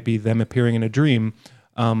 It might be them appearing in a dream.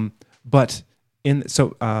 But in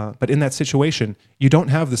that situation, you don't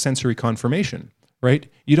have the sensory confirmation, right?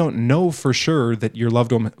 You don't know for sure that your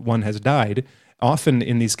loved one has died. Often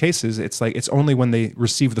in these cases, it's only when they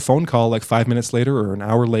receive the phone call like 5 minutes later or an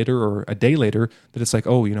hour later or a day later that it's like,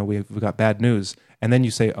 oh, we've got bad news. And then you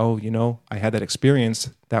say, oh, I had that experience.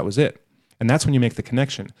 That was it. And that's when you make the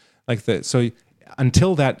connection. Until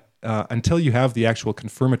you have the actual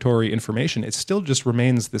confirmatory information, it still just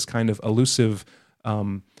remains this kind of elusive,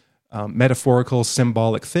 metaphorical,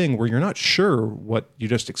 symbolic thing where you're not sure what you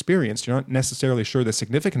just experienced. You're not necessarily sure the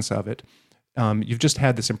significance of it. You've just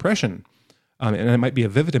had this impression. And it might be a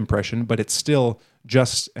vivid impression, but it's still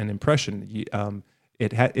just an impression.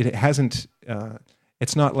 It hasn't.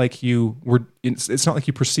 It's not like you were. It's not like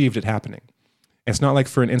you perceived it happening. It's not like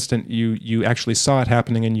for an instant you actually saw it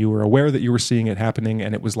happening and you were aware that you were seeing it happening,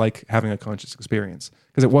 and it was like having a conscious experience,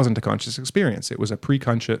 because it wasn't a conscious experience. It was a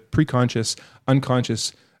preconscious,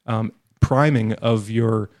 unconscious priming of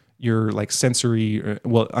your like sensory,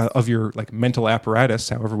 of your like mental apparatus,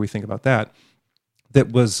 however we think about that.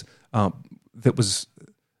 That was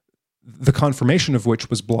the confirmation of which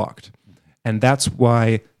was blocked, and that's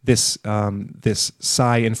why this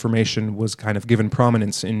psi information was kind of given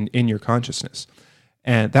prominence in your consciousness,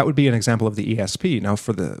 and that would be an example of the ESP. Now,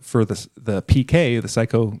 for the PK, the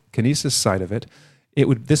psychokinesis side of it,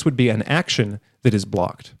 this would be an action that is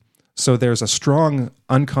blocked. So there's a strong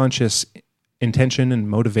unconscious intention and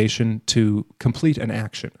motivation to complete an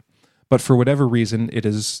action, but for whatever reason, it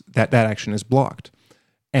is that action is blocked.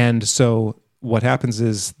 And so what happens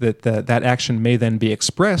is that that action may then be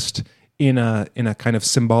expressed in a kind of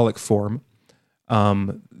symbolic form,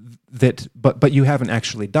 but you haven't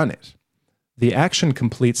actually done it. The action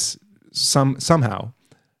completes somehow,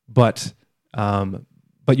 but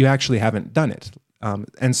you actually haven't done it.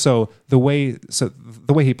 And so the way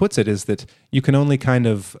he puts it is that you can only kind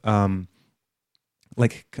of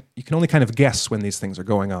guess when these things are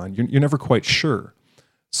going on. You're never quite sure.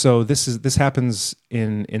 So this happens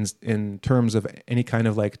in terms of any kind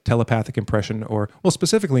of like telepathic impression, or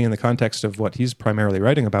specifically in the context of what he's primarily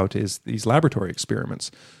writing about is these laboratory experiments.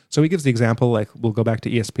 So he gives the example, like we'll go back to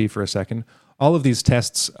ESP for a second. All of these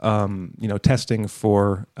tests, testing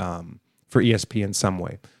for ESP in some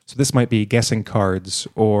way. So this might be guessing cards,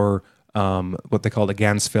 or what they call a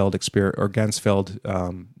Ganzfeld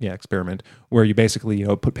experiment, where you basically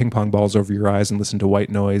put ping pong balls over your eyes and listen to white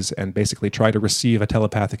noise and basically try to receive a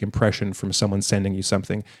telepathic impression from someone sending you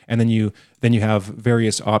something, and then you have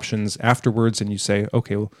various options afterwards, and you say,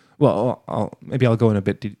 okay, maybe I'll go in a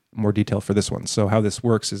bit more detail for this one. So how this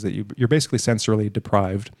works is that you're basically sensorily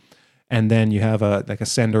deprived, and then you have a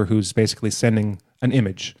sender who's basically sending an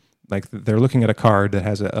image. Like they're looking at a card that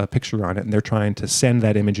has a picture on it, and they're trying to send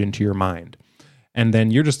that image into your mind. And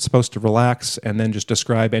then you're just supposed to relax and then just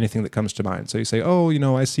describe anything that comes to mind. So you say,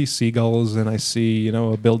 I see seagulls, and I see,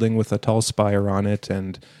 a building with a tall spire on it,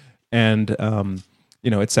 and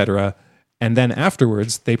et cetera. And then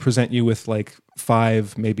afterwards, they present you with like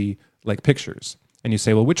 5 maybe like pictures. And you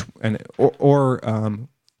say, well, which,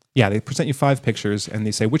 they present you 5 pictures, and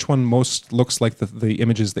they say, which one most looks like the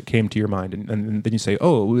images that came to your mind? And then you say,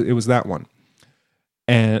 oh, it was that one.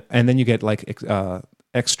 And then you get like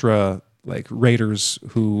extra like raters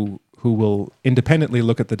who who will independently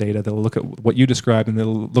look at the data. They'll look at what you described, and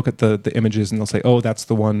they'll look at the images, and they'll say, "Oh, that's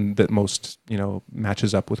the one that most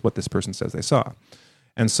matches up with what this person says they saw."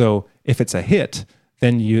 And so, if it's a hit,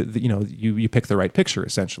 then you pick the right picture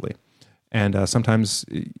essentially. And sometimes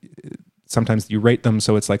you rate them,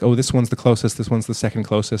 so it's like, oh, this one's the closest, this one's the second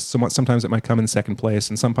closest. Sometimes it might come in second place,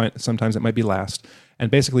 and sometimes it might be last. And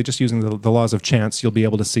basically, just using the laws of chance, you'll be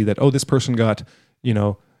able to see that, oh, this person got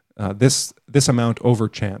this amount over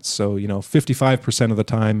chance. So 55% of the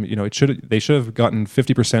time, they should have gotten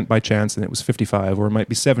 50% by chance, and it was 55, or it might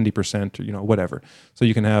be 70%, or whatever. So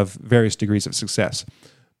you can have various degrees of success,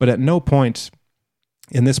 but at no point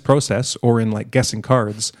in this process, or in like guessing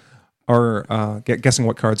cards, or guessing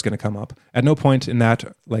what card's going to come up, at no point in that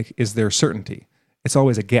is there certainty. It's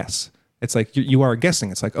always a guess. It's like you are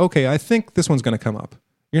guessing. It's like, okay, I think this one's going to come up.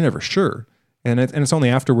 You're never sure. And it's only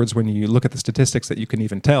afterwards when you look at the statistics that you can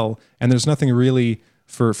even tell. And there's nothing really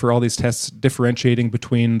for all these tests differentiating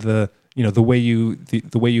between the way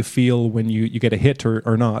you feel when you get a hit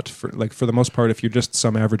or not. For the most part, if you're just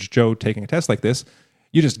some average Joe taking a test like this,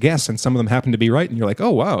 you just guess, and some of them happen to be right, and you're like,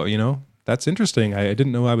 oh wow, that's interesting. I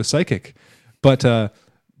didn't know I was psychic. But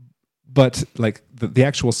like the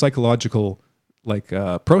actual psychological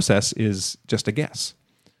process is just a guess.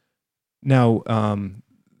 Now,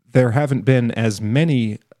 there haven't been as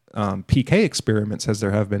many PK experiments as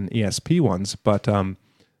there have been ESP ones, but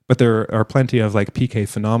there are plenty of PK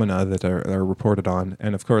phenomena that are reported on,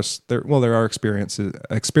 and of course there are experiments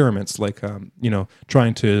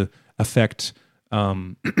trying to affect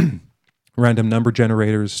random number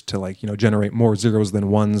generators to generate more zeros than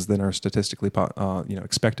ones than are statistically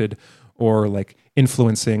expected, or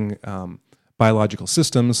influencing biological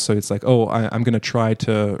systems. So it's like, oh, I'm going to try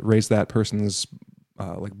to raise that person's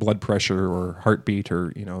blood pressure or heartbeat,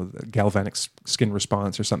 or galvanic skin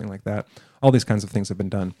response or something like that. All these kinds of things have been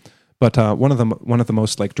done. But one of the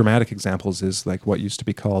most dramatic examples is what used to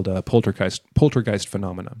be called poltergeist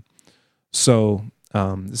phenomena. So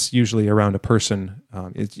it's usually around a person.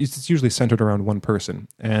 It's usually centered around one person,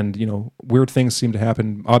 and weird things seem to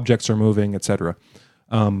happen. Objects are moving, etc.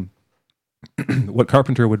 What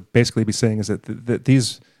Carpenter would basically be saying is that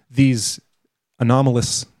these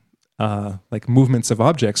anomalous movements of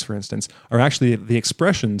objects, for instance, are actually the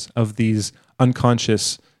expressions of these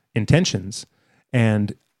unconscious intentions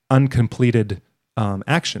and uncompleted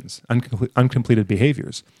actions, uncompleted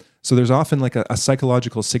behaviors. So there's often a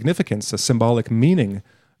psychological significance, a symbolic meaning,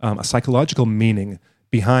 a psychological meaning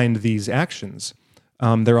behind these actions.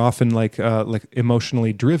 They're often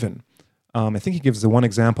emotionally driven. I think he gives the one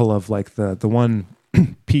example of the one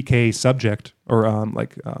PK subject, or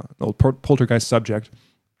poltergeist subject.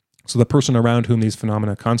 So the person around whom these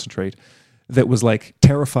phenomena concentrate, that was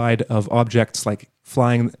terrified of objects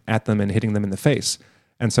flying at them and hitting them in the face.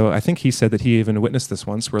 And so I think he said that he even witnessed this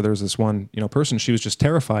once, where there was this one person, she was just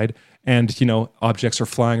terrified, and objects are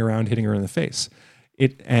flying around hitting her in the face.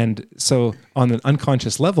 And so on an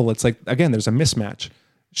unconscious level, it's again, there's a mismatch.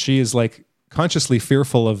 She is consciously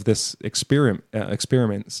fearful of this experience,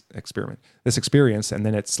 and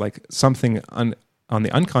then it's something on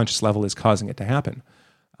the unconscious level is causing it to happen.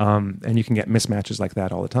 And you can get mismatches like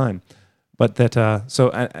that all the time. But that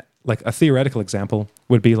a theoretical example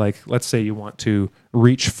would be let's say you want to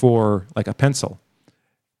reach for a pencil,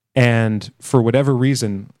 and for whatever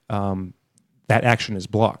reason that action is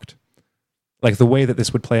blocked. The way that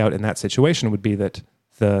this would play out in that situation would be that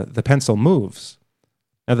the pencil moves.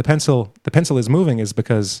 Now the pencil is moving is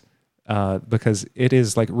because it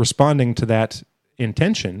is responding to that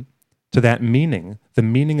intention, to that meaning, the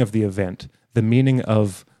meaning of the event, the meaning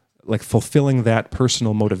of fulfilling that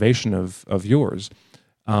personal motivation of yours.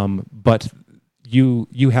 But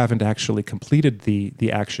you haven't actually completed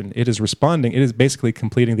the action. It is responding. It is basically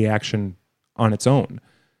completing the action on its own.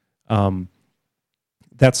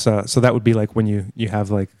 That's so that would be when you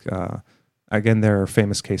have again, there are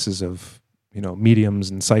famous cases of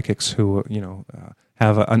mediums and psychics who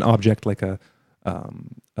have an object a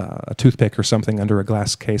toothpick or something under a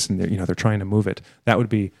glass case, and they're trying to move it. That would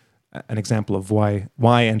be an example of why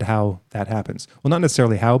and how that happens. Well, not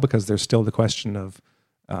necessarily how, because there's still the question of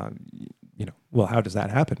how does that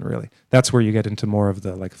happen, really? That's where you get into more of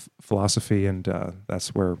the philosophy, and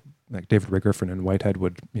that's where David Ray Griffin and Whitehead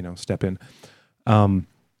would step in.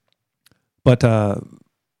 But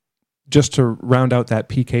just to round out that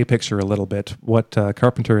PK picture a little bit, what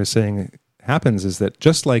Carpenter is saying happens is that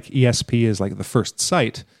just like ESP is the first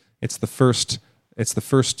sight, it's the first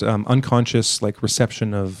unconscious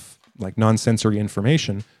reception of non-sensory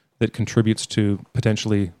information that contributes to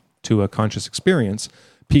potentially to a conscious experience.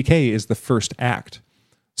 PK is the first act.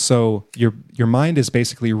 So your mind is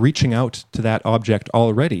basically reaching out to that object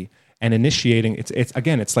already and initiating.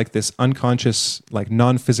 It's like this unconscious, like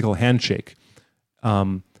non-physical handshake.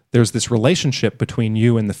 There's this relationship between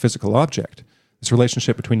you and the physical object. This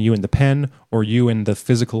relationship between you and the pen, or you and the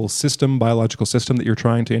physical system, biological system that you're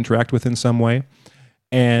trying to interact with in some way.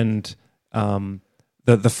 And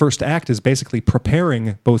the first act is basically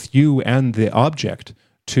preparing both you and the object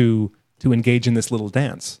to engage in this little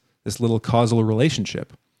dance, this little causal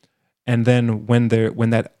relationship. And then when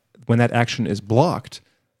that action is blocked,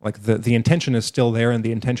 like the intention is still there and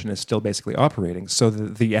the intention is still basically operating, so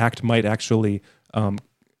the act might actually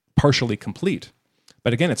partially complete.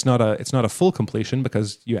 But again, it's not a full completion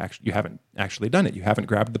because you haven't actually done it. You haven't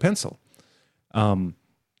grabbed the pencil.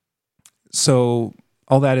 So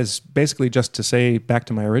all that is basically just to say, back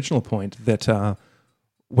to my original point, that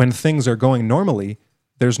when things are going normally,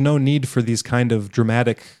 there's no need for these kind of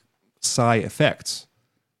dramatic sigh effects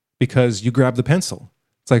because you grab the pencil.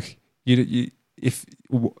 It's like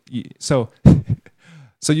so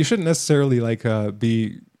you shouldn't necessarily like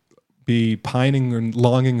be pining and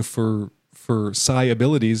longing for sigh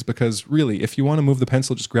abilities, because really, if you want to move the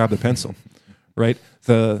pencil, just grab the pencil, right?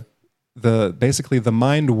 Basically the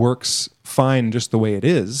mind works fine just the way it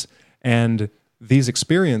is, and these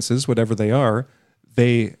experiences, whatever they are,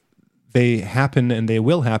 they happen and they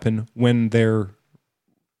will happen when they're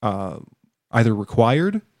either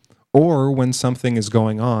required or when something is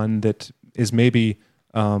going on that is maybe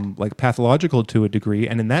like pathological to a degree,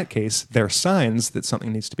 and in that case, they're signs that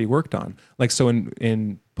something needs to be worked on. Like so,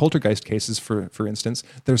 in poltergeist cases, for instance,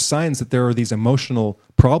 there's signs that there are these emotional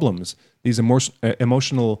problems, these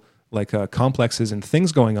emotional like complexes and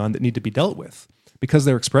things going on that need to be dealt with because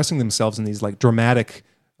they're expressing themselves in these like dramatic,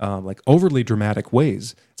 like overly dramatic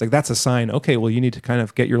ways. It's like that's a sign. Okay, well, you need to kind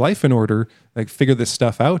of get your life in order, like figure this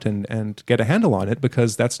stuff out and get a handle on it,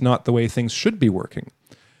 because that's not the way things should be working.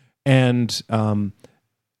 And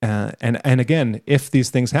again, if these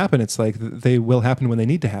things happen, it's like they will happen when they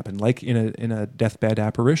need to happen, like in a deathbed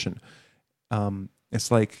apparition.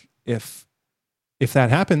 It's like if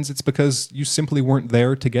that happens, it's because you simply weren't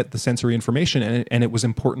there to get the sensory information, and it was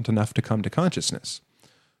important enough to come to consciousness.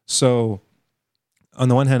 So, on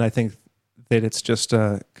the one hand, I think that it's just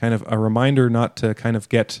a kind of a reminder not to kind of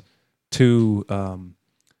get too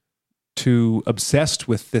obsessed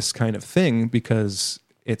with this kind of thing, because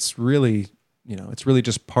it's really, it's really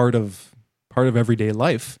just part of everyday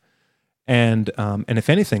life, and if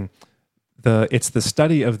anything, it's the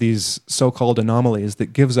study of these so-called anomalies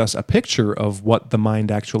that gives us a picture of what the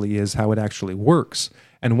mind actually is, how it actually works.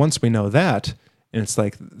 And once we know that, and it's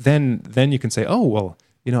like then you can say, oh well,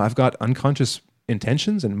 I've got unconscious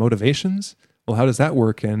intentions and motivations. Well, how does that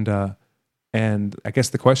work? And I guess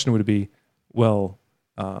the question would be, well,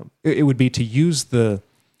 it would be to use the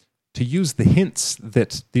hints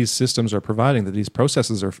that these systems are providing, that these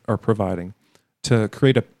processes are providing, to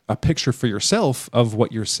create a picture for yourself of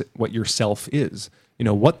what your self is,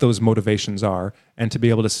 what those motivations are, and to be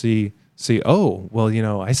able to see, oh,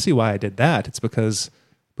 well, I see why I did that. It's because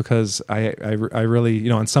I really,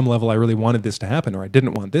 on some level, I really wanted this to happen, or I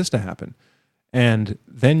didn't want this to happen. And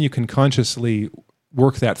then you can consciously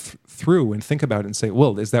work that through and think about it and say,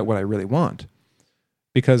 well, is that what I really want?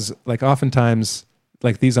 Because like oftentimes,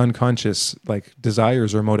 like these unconscious like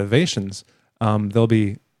desires or motivations, they'll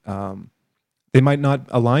be, they might not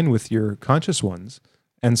align with your conscious ones.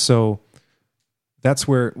 And so that's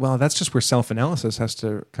just where self-analysis has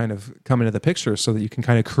to kind of come into the picture, so that you can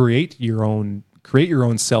kind of create your own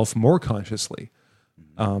self more consciously,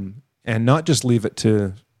 and not just leave it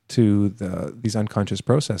to these unconscious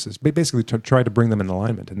processes, but basically to try to bring them in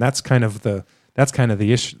alignment. And that's kind of the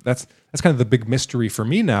issue. That's kind of the big mystery for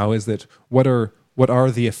me now, is that what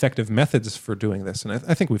are the effective methods for doing this? And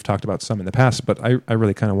I think we've talked about some in the past, but I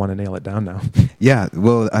really kind of want to nail it down now. Yeah,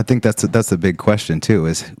 well, I think that's a big question too,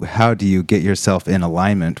 is how do you get yourself in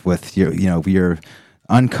alignment with your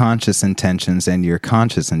unconscious intentions and your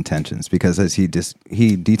conscious intentions? Because as he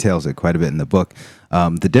details it quite a bit in the book,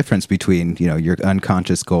 the difference between your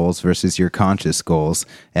unconscious goals versus your conscious goals,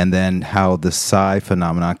 and then how the psi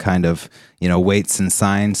phenomena kind of weights and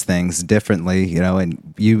signs things differently,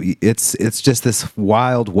 and it's just this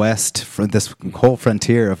wild west, for this whole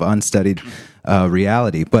frontier of unstudied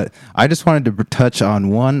reality. But I just wanted to touch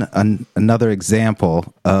on another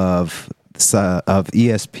example of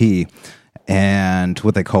ESP and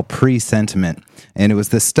what they call pre-sentiment. And it was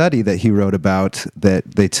this study that he wrote about, that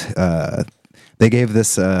they gave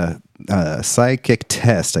this psychic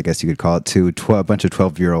test, I guess you could call it, to a bunch of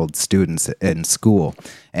 12-year-old students in school.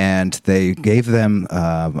 And they gave them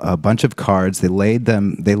a bunch of cards. They laid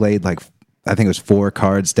like I think it was 4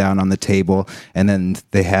 cards down on the table, and then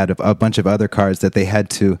they had a bunch of other cards that they had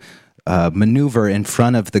to maneuver in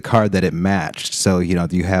front of the card that it matched. So,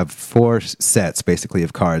 you have 4 sets basically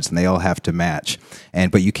of cards, and they all have to match,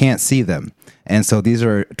 but you can't see them. And so these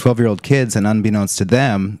are 12-year-old kids, and unbeknownst to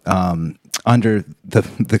them, under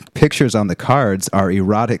the pictures on the cards are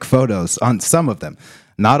erotic photos on some of them.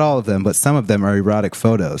 Not all of them, but some of them are erotic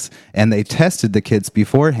photos. And they tested the kids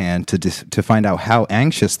beforehand to find out how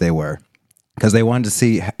anxious they were, because they wanted to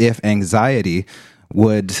see if anxiety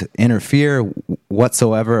would interfere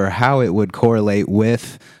whatsoever, or how it would correlate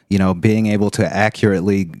with, being able to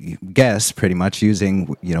accurately guess, pretty much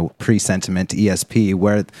using, pre-sentiment ESP,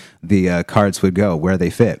 where the cards would go, where they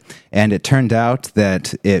fit. And it turned out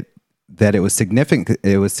that it was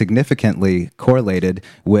significantly correlated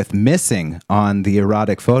with missing on the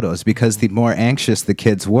erotic photos, because the more anxious the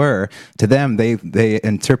kids were, to them, they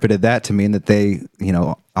interpreted that to mean that they,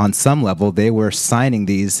 on some level, they were signing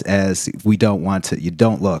these as, we don't want to, you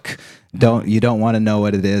don't look. You don't want to know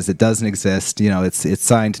what it is. It doesn't exist. It's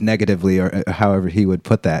signed negatively, or however he would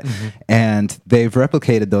put that. Mm-hmm. And they've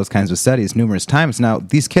replicated those kinds of studies numerous times. Now,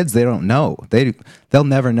 these kids, they don't know. They'll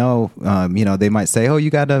never know. They might say, "Oh, you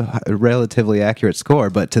got a relatively accurate score,"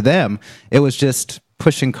 but to them, it was just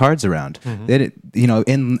pushing cards around. Mm-hmm.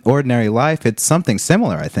 In ordinary life, it's something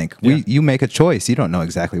similar, I think. You make a choice. You don't know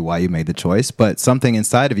exactly why you made the choice, but something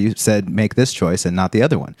inside of you said, make this choice and not the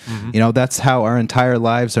other one. Mm-hmm. That's how our entire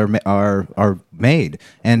lives are made.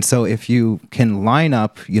 And so if you can line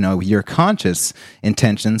up, your conscious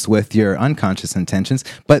intentions with your unconscious intentions,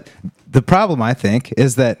 but the problem, I think,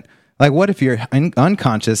 is that, like, what if your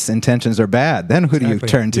unconscious intentions are bad? Then who do you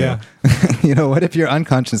turn to? Yeah. What if your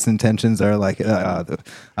unconscious intentions are like, I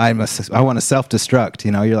want to self-destruct?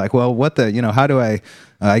 You're like, well, what the, how do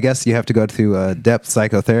I guess you have to go through depth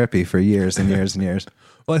psychotherapy for years and years and years.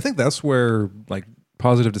 Well, I think that's where, like,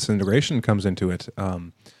 positive disintegration comes into it,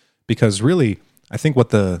 because really, I think what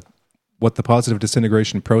the positive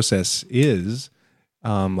disintegration process is,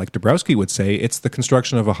 like Dabrowski would say, it's the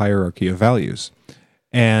construction of a hierarchy of values.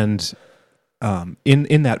 And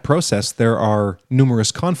in that process, there are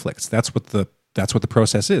numerous conflicts. That's what the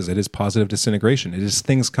process is. It is positive disintegration. It is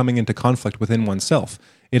things coming into conflict within oneself.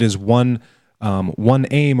 It is one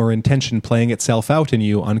aim or intention playing itself out in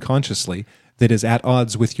you unconsciously that is at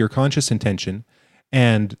odds with your conscious intention,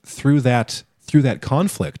 and through that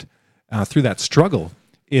conflict, through that struggle,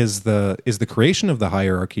 is the creation of the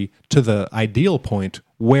hierarchy to the ideal point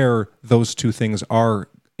where those two things are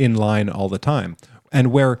in line all the time.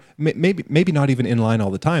 And where maybe not even in line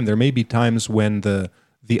all the time. There may be times when the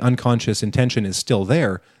unconscious intention is still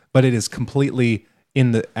there, but it is completely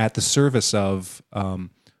at the service of the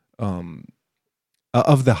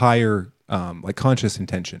higher like conscious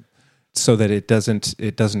intention, so that it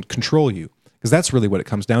doesn't control you. Because that's really what it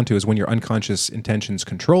comes down to, is when your unconscious intentions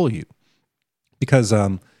control you. Because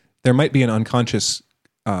there might be an unconscious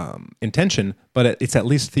intention, but it's at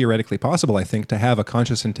least theoretically possible, I think, to have a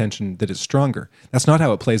conscious intention that is stronger. That's not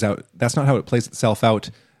how it plays out. That's not how it plays itself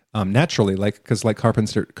out naturally. Because like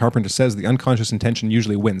Carpenter says, the unconscious intention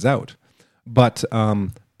usually wins out. But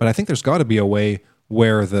I think there's got to be a way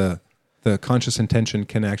where the conscious intention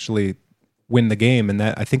can actually win the game, and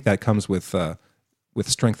I think that comes with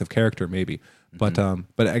strength of character, maybe. Mm-hmm.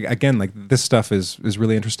 But again, like, this stuff is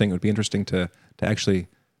really interesting. It would be interesting to actually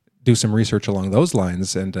do some research along those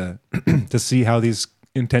lines, and to see how these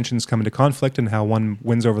intentions come into conflict and how one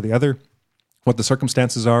wins over the other, what the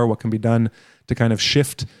circumstances are, what can be done to kind of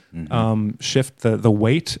shift the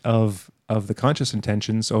weight of the conscious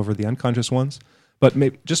intentions over the unconscious ones. But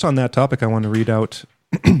maybe just on that topic, I want to read out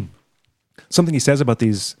something he says about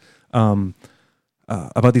these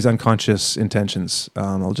unconscious intentions.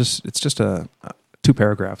 It's just 2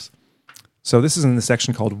 paragraphs. So this is in the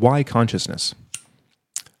section called "Why Consciousness."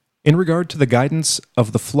 In regard to the guidance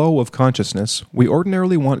of the flow of consciousness, we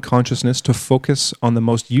ordinarily want consciousness to focus on the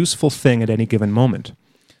most useful thing at any given moment.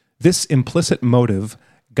 This implicit motive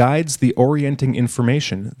guides the orienting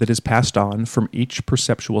information that is passed on from each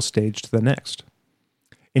perceptual stage to the next.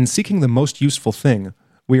 In seeking the most useful thing,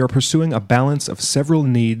 we are pursuing a balance of several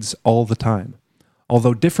needs all the time,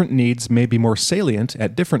 although different needs may be more salient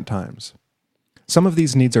at different times. Some of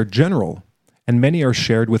these needs are general, and many are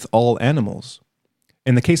shared with all animals.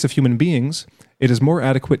 In the case of human beings, it is more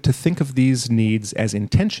adequate to think of these needs as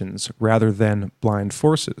intentions rather than blind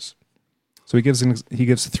forces. So he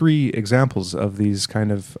gives 3 examples of these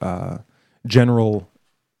kind of general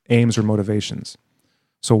aims or motivations.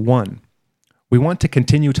 So 1, we want to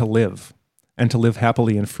continue to live, and to live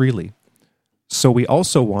happily and freely. So we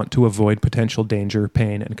also want to avoid potential danger,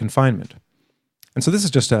 pain, and confinement. And so this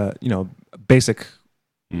is just a basic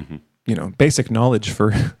basic knowledge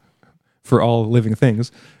for for all living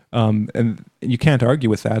things. And you can't argue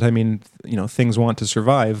with that. I mean, things want to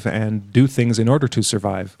survive and do things in order to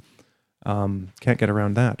survive. Can't get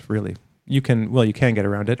around that, really. You can get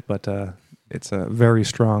around it, but it's a very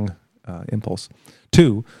strong impulse.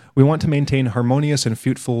 2, we want to maintain harmonious and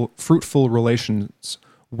fruitful relations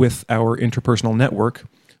with our interpersonal network,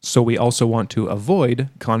 so we also want to avoid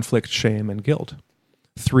conflict, shame, and guilt.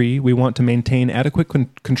 3, we want to maintain adequate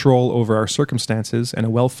control over our circumstances and a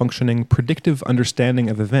well-functioning predictive understanding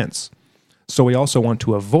of events. So we also want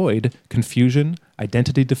to avoid confusion,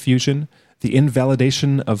 identity diffusion, the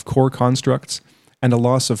invalidation of core constructs, and a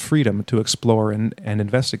loss of freedom to explore and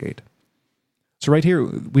investigate. So right here,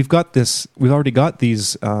 we've already got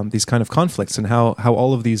these kind of conflicts, and how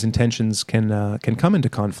all of these intentions can come into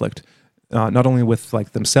conflict, not only with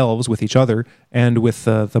themselves, with each other, and with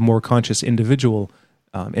the more conscious individual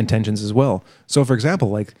intentions as well. So, for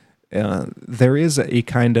example, there is a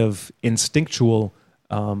kind of instinctual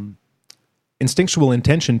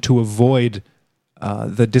intention to avoid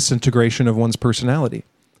the disintegration of one's personality,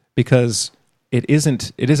 because it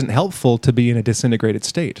isn't helpful to be in a disintegrated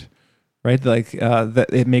state, right? That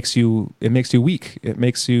it makes you weak, it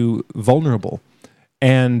makes you vulnerable,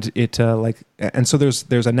 and and so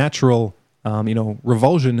there's a natural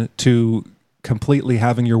revulsion to completely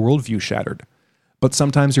having your worldview shattered. But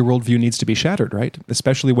sometimes your worldview needs to be shattered, right?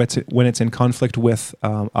 Especially when it's in conflict with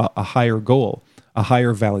a higher goal, a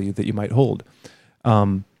higher value that you might hold.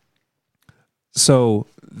 So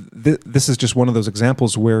this is just one of those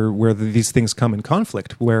examples where these things come in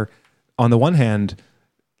conflict, where on the one hand,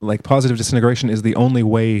 positive disintegration is the only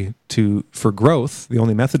way for growth, the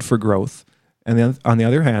only method for growth, and then on the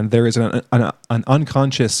other hand, there is an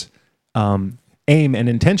unconscious aim and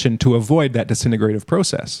intention to avoid that disintegrative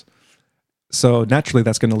process. So naturally,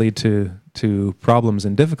 that's going to lead to problems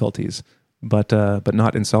and difficulties, but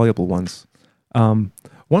not insoluble ones.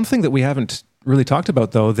 One thing that we haven't really talked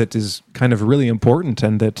about, though, that is kind of really important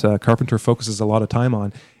and that Carpenter focuses a lot of time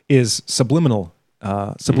on, is subliminal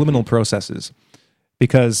processes,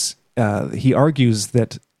 because he argues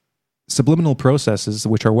that subliminal processes,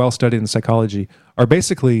 which are well studied in psychology, are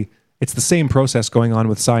basically it's the same process going on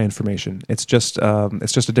with psi information. It's just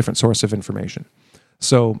a different source of information.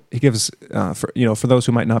 So he gives, for those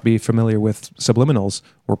who might not be familiar with subliminals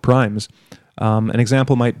or primes, an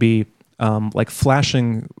example might be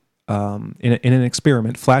flashing in an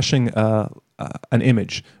experiment, flashing an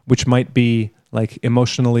image, which might be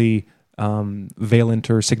emotionally valent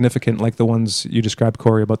or significant, like the ones you described,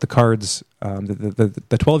 Corey, about the cards the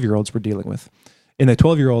 12-year-olds were dealing with. In the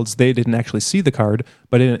 12-year-olds, they didn't actually see the card,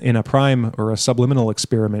 but in a prime or a subliminal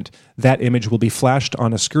experiment, that image will be flashed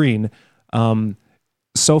on a screen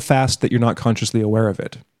so fast that you're not consciously aware of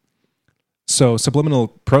it. So subliminal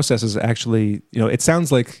processes actually, it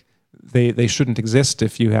sounds like they shouldn't exist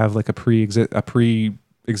if you have a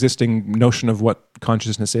pre-existing notion of what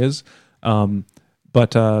consciousness is.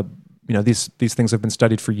 But these things have been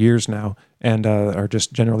studied for years now and are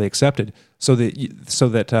just generally accepted. So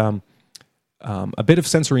that a bit of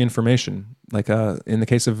sensory information, in the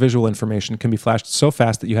case of visual information, can be flashed so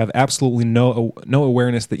fast that you have absolutely no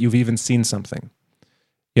awareness that you've even seen something.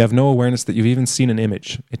 You have no awareness that you've even seen an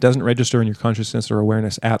image. It doesn't register in your consciousness or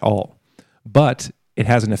awareness at all, but it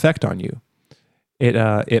has an effect on you.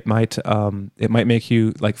 It might make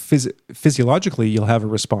you physiologically you'll have a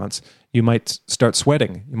response. You might start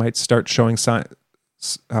sweating. You might start showing signs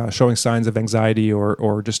of anxiety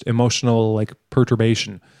or just emotional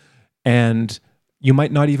perturbation, and you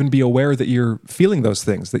might not even be aware that you're feeling those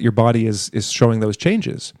things, that your body is showing those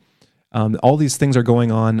changes. All these things are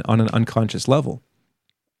going on an unconscious level.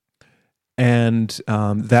 And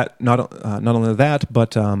that not only that,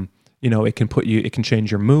 but it can change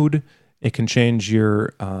your mood. It can change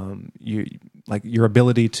your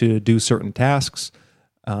ability to do certain tasks.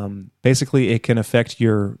 Basically, it can affect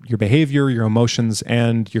your behavior, your emotions,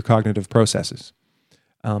 and your cognitive processes,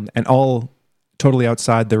 and all totally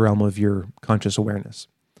outside the realm of your conscious awareness.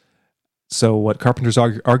 So what Carpenter's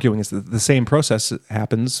arguing is that the same process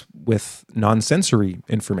happens with non-sensory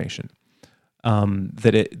information.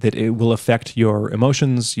 That it will affect your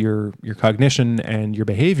emotions, your cognition, and your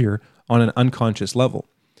behavior on an unconscious level,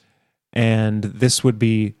 and these would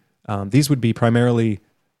be primarily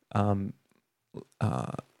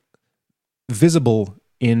visible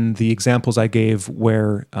in the examples I gave,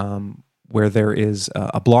 where there is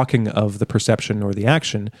a blocking of the perception or the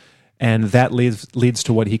action, and that leads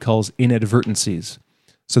to what he calls inadvertencies.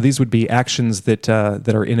 So these would be actions that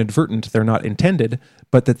are inadvertent; they're not intended,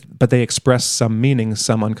 but they express some meaning,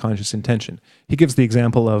 some unconscious intention. He gives the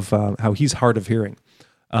example of how he's hard of hearing.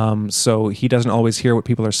 So he doesn't always hear what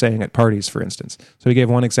people are saying at parties, for instance. So he gave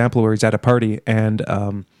one example where he's at a party and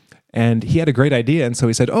he had a great idea, and so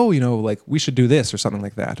he said, "Oh, like we should do this or something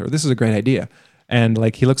like that, or this is a great idea." And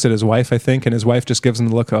like he looks at his wife, I think, and his wife just gives him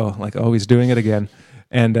the look, oh, he's doing it again.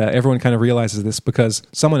 And everyone kind of realizes this because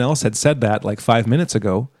someone else had said that like 5 minutes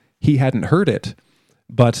ago. He hadn't heard it,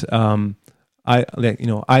 but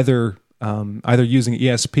either using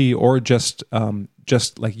ESP or just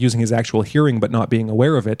like using his actual hearing but not being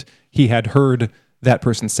aware of it, he had heard that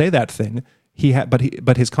person say that thing.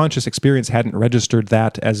 But his conscious experience hadn't registered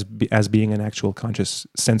that as being an actual conscious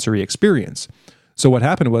sensory experience. So what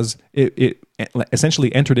happened was it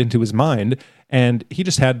essentially entered into his mind, and he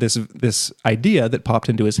just had this idea that popped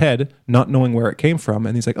into his head, not knowing where it came from,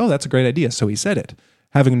 and he's like, "Oh, that's a great idea," so he said it,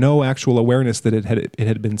 having no actual awareness that it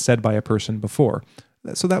had been said by a person before.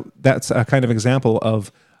 So that's a kind of example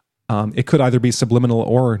of it could either be subliminal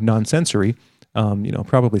or non-sensory,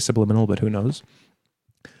 probably subliminal, but who knows.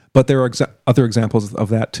 But there are other examples of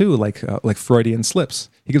that too, like Freudian slips.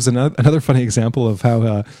 He gives another funny example of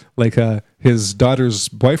how his daughter's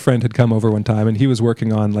boyfriend had come over one time, and he was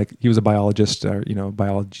working on he was a biologist,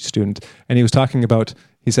 biology student, and he was talking about.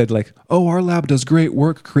 He said "Oh, our lab does great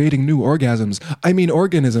work creating new organisms. I mean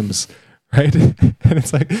organisms." Right, and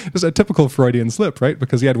it's just a typical Freudian slip, right?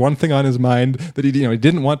 Because he had one thing on his mind that he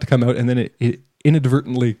didn't want to come out, and then it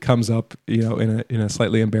inadvertently comes up, in a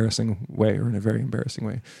slightly embarrassing way, or in a very embarrassing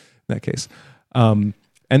way, in that case. And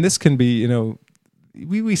this can be,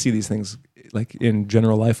 we see these things like in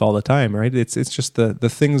general life all the time, right? It's just the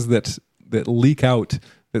things that leak out,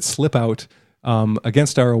 that slip out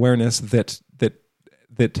against our awareness that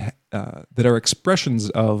are expressions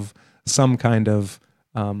of some kind of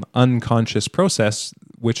unconscious process,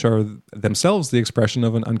 which are themselves the expression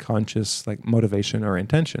of an unconscious motivation or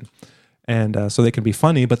intention. And so they can be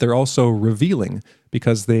funny, but they're also revealing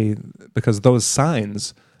because those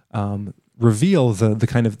signs reveal the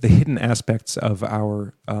kind of the hidden aspects of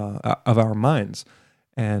our minds.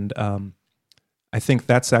 And I think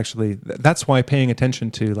that's why paying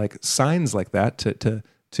attention to signs like that,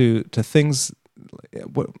 to things,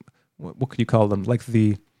 what could you call them? Like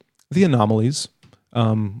the anomalies.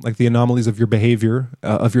 Like the anomalies of your behavior,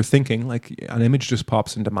 of your thinking, like an image just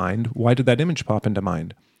pops into mind. Why did that image pop into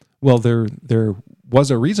mind? Well, there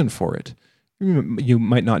was a reason for it. You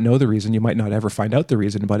might not know the reason. You might not ever find out the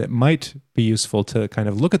reason, but it might be useful to kind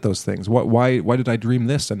of look at those things. Why did I dream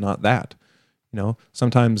this and not that?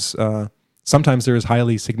 Sometimes there is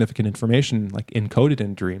highly significant information encoded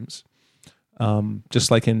in dreams, just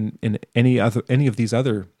like in any of these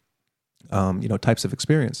other types of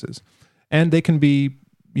experiences. And they can be,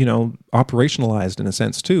 operationalized in a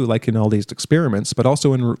sense too, like in all these experiments, but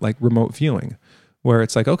also in remote viewing, where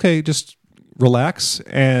it's okay, just relax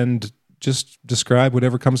and just describe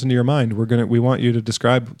whatever comes into your mind. We want you to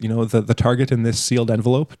describe, the target in this sealed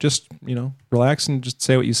envelope. Just, relax and just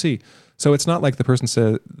say what you see. So it's not like the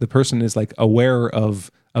person is aware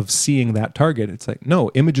of seeing that target. It's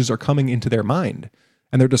no, images are coming into their mind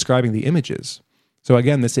and they're describing the images. So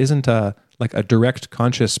again, this isn't a direct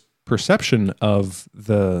conscious perception of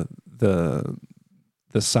the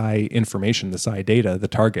psi information, the psi data, the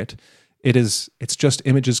target. It's just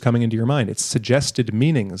images coming into your mind. It's suggested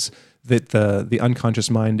meanings that the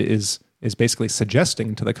unconscious mind is basically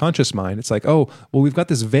suggesting to the conscious mind. It's oh, well, we've got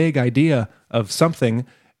this vague idea of something,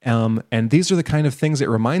 and these are the kind of things it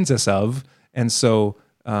reminds us of. And so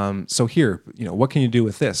here, what can you do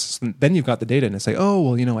with this? So then you've got the data, and it's oh,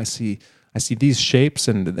 well, I see these shapes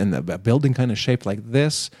and a building kind of shaped like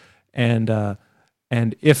this. And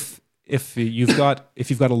if you've got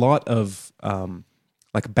a lot of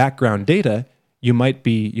background data, you might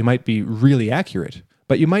be really accurate,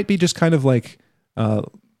 but you might be just kind of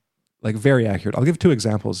very accurate. I'll give two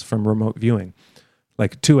examples from remote viewing,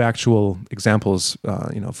 two actual examples,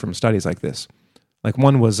 from studies like this.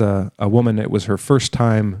 One was a woman. It was her first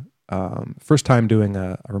time doing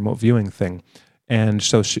a remote viewing thing, and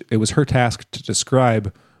so it was her task to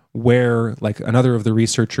describe where another of the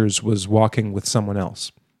researchers was walking with someone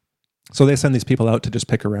else. So they send these people out to just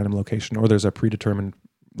pick a random location, or there's a predetermined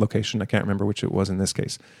location. I can't remember which it was in this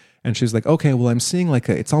case. And she's okay, well, I'm seeing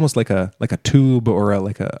it's almost like a tube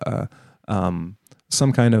or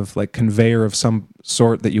some kind of conveyor of some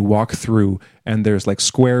sort that you walk through, and there's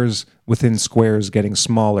squares within squares getting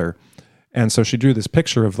smaller. And so she drew this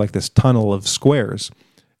picture of this tunnel of squares,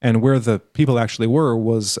 and where the people actually were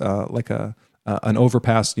was an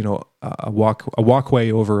overpass, a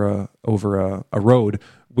walkway over a road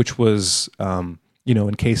which was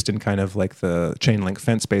encased in kind of like the chain link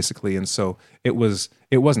fence basically, and so it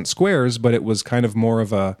wasn't squares, but it was kind of more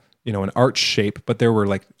of a an arch shape, but there were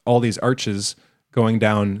like all these arches going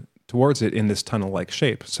down towards it in this tunnel-like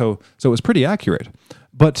shape. So it was pretty accurate,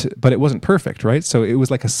 but it wasn't perfect, right? So it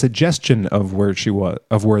was like a suggestion of where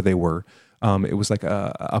they were. It was like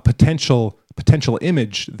a potential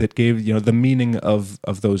image that gave the meaning of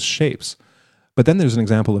those shapes. But then there's an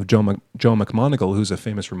example of Joe McMoneagle, who's a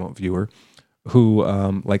famous remote viewer, who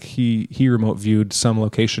he remote viewed some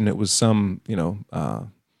location. It was some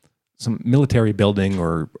military building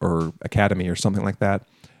or academy or something like that.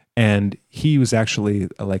 And he was actually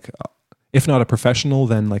if not a professional,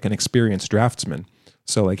 then like an experienced draftsman.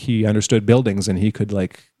 So like he understood buildings and he could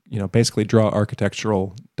basically draw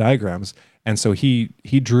architectural diagrams. And so he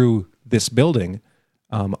drew this building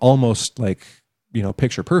almost like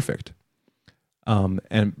picture perfect.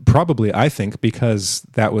 And probably, I think, because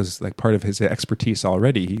that was like part of his expertise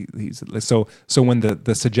already. So when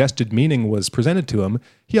the suggested meaning was presented to him,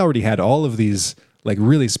 he already had all of these like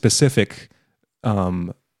really specific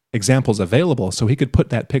examples available, so he could put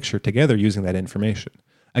that picture together using that information.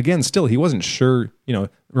 Again, still, he wasn't sure.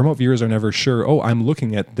 Remote viewers are never sure. Oh, I'm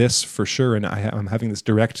looking at this for sure, and I'm having this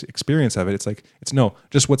direct experience of it. It's no,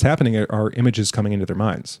 just what's happening are images coming into their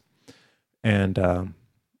minds, and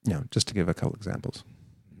just to give a couple examples.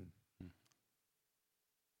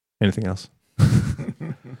 Anything else?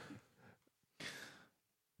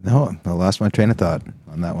 No, I lost my train of thought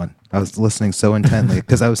on that one. I was listening so intently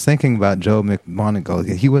because I was thinking about Joe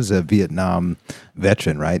McMoneagle. He was a Vietnam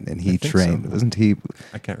veteran, right? And he trained, wasn't he?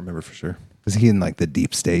 I can't remember for sure. Was he in like the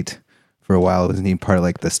deep state for a while? Wasn't he part of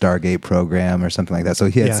like the Stargate program or something like that? So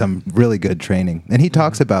he had some really good training. And he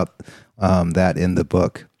talks about that in the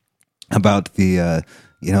book, about the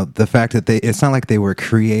the fact that it's not like they were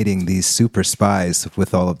creating these super spies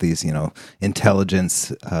with all of these,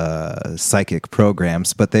 intelligence, psychic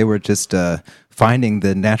programs, but they were just finding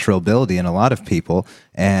the natural ability in a lot of people.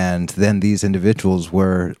 And then these individuals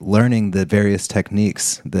were learning the various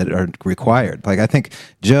techniques that are required. Like, I think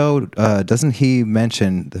Joe, doesn't he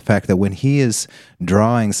mention the fact that when he is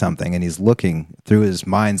drawing something and he's looking through his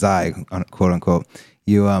mind's eye, quote unquote,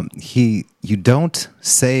 you don't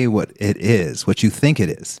say what it is, what you think it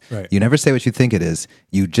is. Right. You never say what you think it is.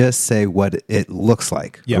 You just say what it looks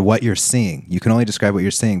like or what you're seeing. You can only describe what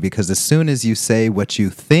you're seeing, because as soon as you say what you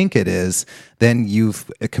think it is, then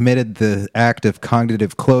you've committed the act of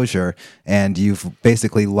cognitive closure, and you've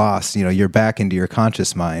basically lost, you're back into your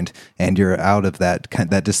conscious mind, and you're out of that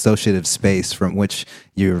dissociative space from which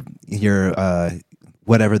you're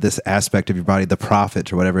whatever this aspect of your body, the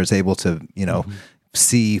prophet or whatever, is able to,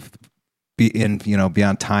 see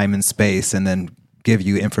beyond time and space, and then give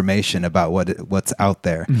you information about what's out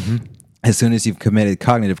there. Mm-hmm. As soon as you've committed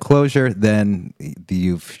cognitive closure, then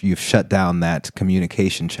you've shut down that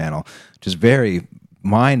communication channel, which is very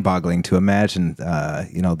mind-boggling to imagine.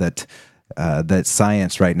 That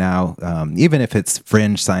science right now, even if it's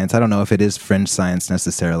fringe science, I don't know if it is fringe science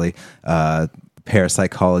necessarily.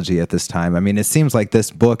 Parapsychology at this time. I mean, it seems like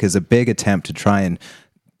this book is a big attempt to try and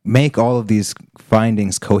make all of these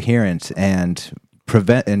findings coherent and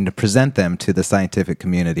present them to the scientific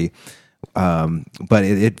community. But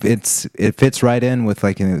it fits right in with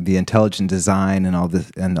the intelligent design and all this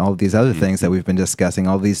and all of these other things that we've been discussing.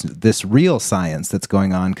 All this real science that's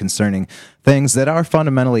going on concerning things that are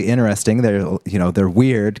fundamentally interesting. They're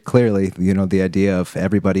weird. Clearly, the idea of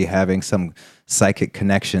everybody having some psychic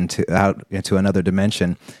connection to another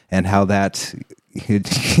dimension, and how that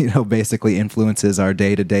basically influences our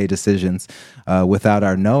day-to-day decisions without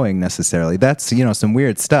our knowing necessarily. That's some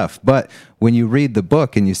weird stuff. But when you read the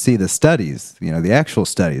book and you see the studies, the actual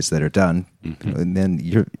studies that are done, then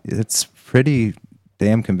it's pretty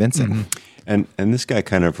damn convincing. Mm-hmm. And this guy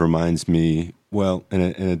kind of reminds me, well, in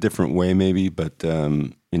a different way maybe, but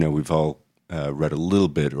we've all read a little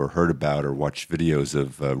bit or heard about or watched videos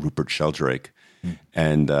of Rupert Sheldrake,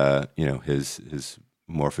 and his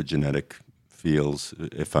morphogenetic fields,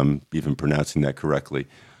 if I'm even pronouncing that correctly.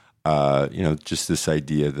 Just this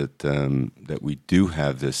idea that we do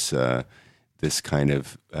have this kind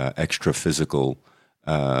of extra physical,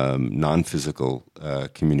 non-physical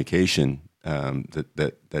communication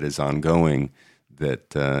that is ongoing,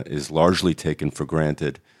 that is largely taken for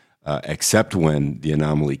granted, except when the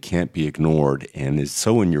anomaly can't be ignored and is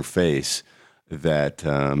so in your face that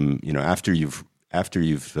after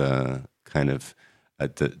you've kind of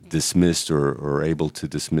dismissed or able to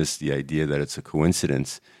dismiss the idea that it's a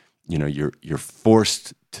coincidence, you're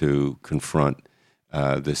forced to confront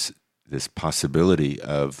this possibility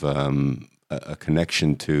of a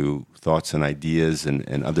connection to thoughts and ideas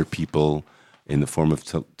and other people in the form of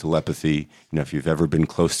telepathy. If you've ever been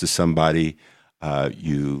close to somebody,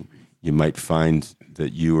 you might find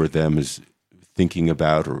that you or them is thinking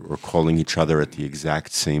about or calling each other at the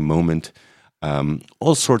exact same moment.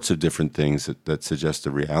 All sorts of different things that suggest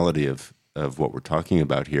the reality of what we're talking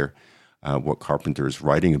about here, what Carpenter is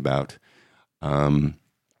writing about.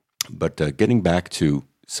 But getting back to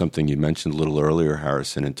something you mentioned a little earlier,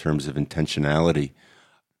 Harrison, in terms of intentionality,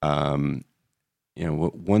 one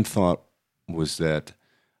thought was that,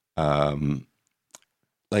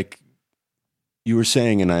 like you were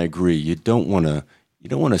saying, and I agree, you don't want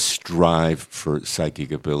to strive for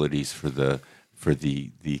psychic abilities for the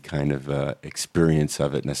kind of experience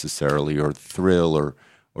of it necessarily, or the thrill, or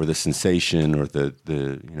the sensation, or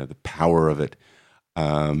the power of it.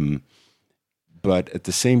 But at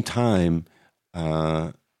the same time,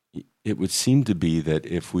 it would seem to be that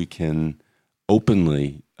if we can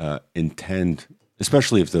openly intend,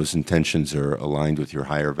 especially if those intentions are aligned with your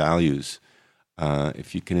higher values,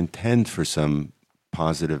 if you can intend for some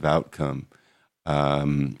positive outcome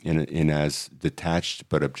in as detached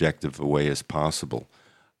but objective a way as possible,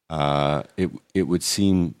 it would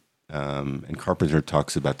seem, and Carpenter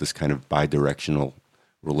talks about this kind of bidirectional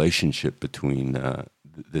relationship between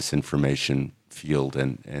this information field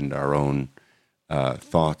and our own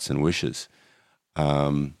thoughts and wishes,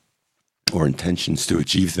 or intentions to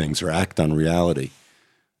achieve things or act on reality.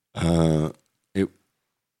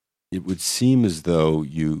 It would seem as though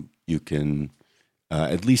you can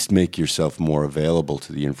at least make yourself more available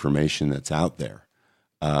to the information that's out there,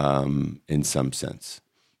 in some sense.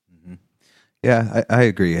 Yeah, I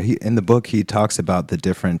agree. In the book, he talks about the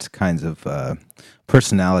different kinds of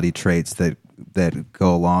personality traits that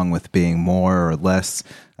go along with being more or less,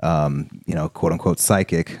 quote unquote,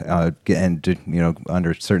 psychic, and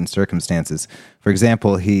under certain circumstances. For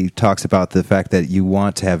example, he talks about the fact that you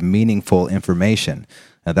want to have meaningful information.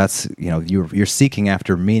 Now that's you're seeking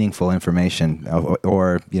after meaningful information,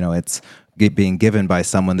 or it's being given by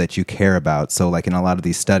someone that you care about. So, like in a lot of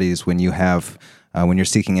these studies, when you have when you're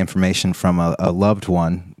seeking information from a loved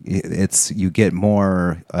one, you get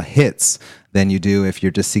more hits than you do if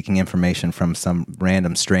you're just seeking information from some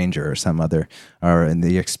random stranger or some other, or in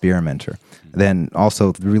the experimenter. Then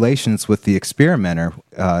also the relations with the experimenter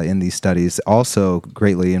in these studies also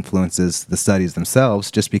greatly influences the studies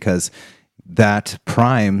themselves, just because that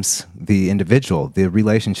primes the individual. The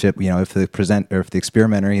relationship, if the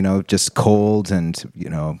experimenter, just cold and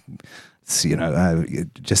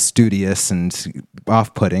just studious and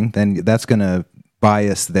off-putting, then that's going to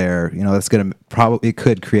bias their, that's going to it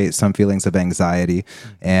could create some feelings of anxiety.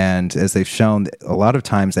 And as they've shown, a lot of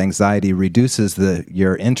times anxiety reduces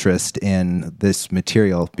your interest in this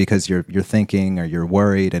material because you're thinking or you're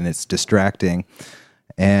worried and it's distracting.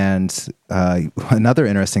 And another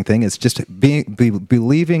interesting thing is just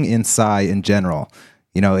believing in psi in general.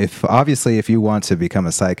 If you want to become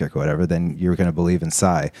a psychic or whatever, then you're going to believe in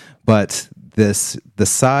psi. But the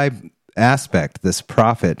psi aspect, this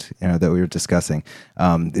profit, that we were discussing,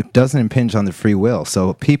 it doesn't impinge on the free will.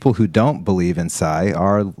 So people who don't believe in psi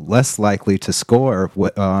are less likely to score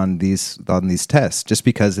on these tests, just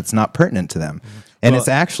because it's not pertinent to them. And it's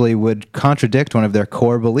actually would contradict one of their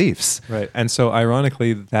core beliefs. Right. And so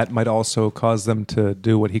ironically, that might also cause them to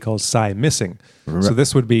do what he calls psi missing. Right. So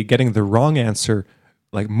this would be getting the wrong answer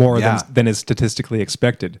like more than is statistically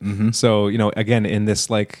expected. Mm-hmm. So, again, in this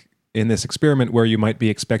experiment where you might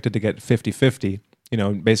be expected to get 50-50,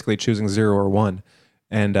 basically choosing 0 or 1.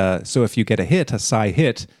 And so if you get a psi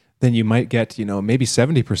hit, then you might get, maybe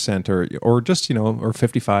 70% or just, or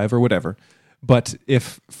 55 or whatever. But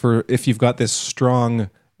if you've got this strong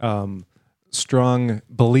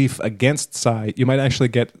belief against psi, you might actually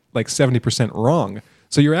get like 70% wrong.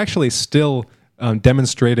 So you're actually still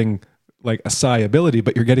demonstrating like a psi ability,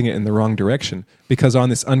 but you're getting it in the wrong direction, because on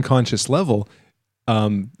this unconscious level,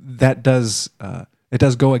 it does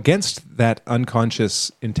go against that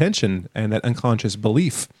unconscious intention and that unconscious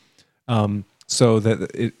belief. So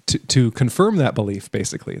that to confirm that belief,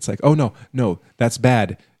 basically, it's like, oh no, that's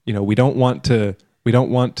bad. We don't want to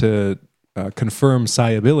confirm psi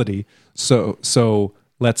ability. So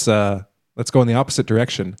let's go in the opposite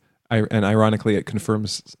direction. And ironically, it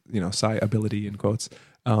confirms psi ability in quotes,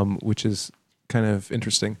 which is kind of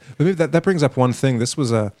interesting. But maybe that brings up one thing. This was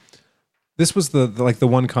the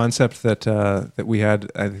one concept that we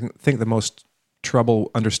had, I think, the most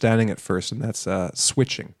trouble understanding at first, and that's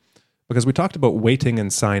switching. Because we talked about weighting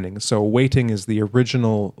and signing. So weighting is the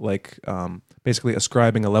original, basically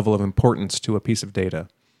ascribing a level of importance to a piece of data.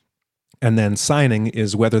 And then signing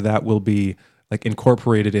is whether that will be like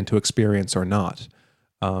incorporated into experience or not.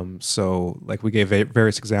 So like we gave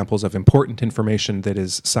various examples of important information that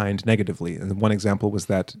is signed negatively. And one example was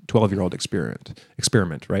that 12-year-old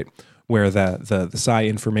experiment, right? Where the psi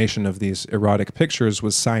information of these erotic pictures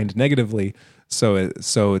was signed negatively. So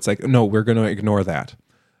it's like, no, we're going to ignore that.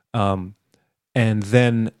 And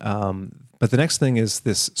then, but the next thing is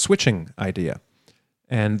this switching idea.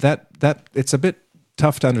 And that it's a bit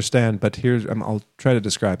tough to understand, but I'll try to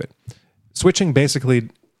describe it. Switching basically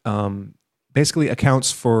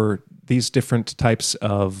accounts for these different types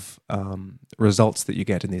of results that you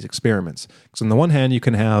get in these experiments. So on the one hand, you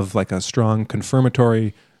can have like a strong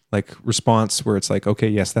confirmatory like response where it's like, okay,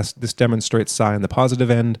 yes, this demonstrates psi on the positive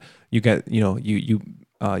end. You get you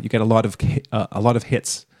get a lot of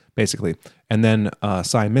hits basically, and then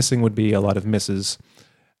psi missing would be a lot of misses.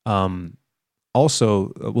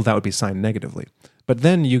 Also, well, that would be signed negatively. But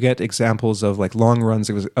then you get examples of like long runs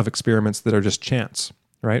of experiments that are just chance,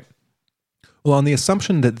 right? Well, on the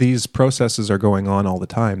assumption that these processes are going on all the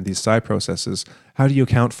time, these psi processes, how do you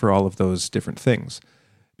account for all of those different things?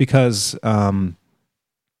 Because I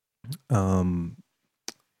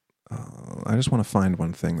just want to find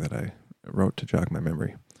one thing that I wrote to jog my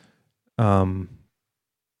memory.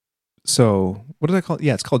 So what did I call it?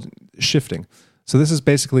 Yeah, it's called shifting. So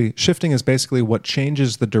shifting is basically what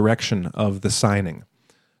changes the direction of the signing.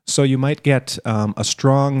 So you might get a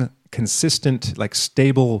strong, consistent, like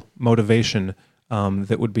stable motivation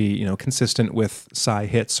that would be, consistent with psi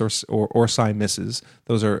hits or psi misses.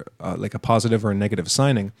 Those are like a positive or a negative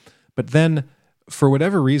signing. But then, for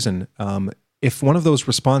whatever reason, if one of those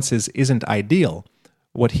responses isn't ideal,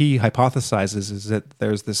 what he hypothesizes is that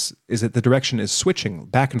the direction is switching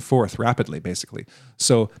back and forth rapidly, basically.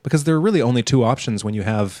 So, because there are really only two options when you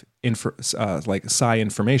have like psi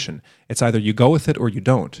information, it's either you go with it or you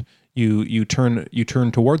don't. You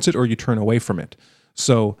turn towards it or you turn away from it.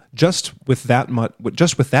 So, just with that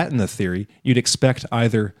in the theory, you'd expect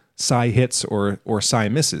either psi hits or psi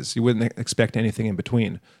misses. You wouldn't expect anything in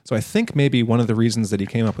between. So, I think maybe one of the reasons that he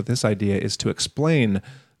came up with this idea is to explain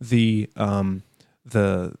the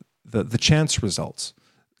chance results,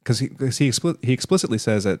 because he explicitly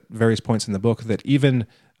says at various points in the book that even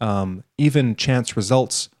chance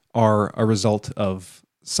results are a result of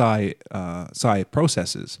psi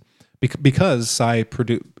processes, because psi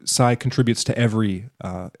contributes to every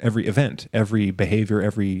event, every behavior,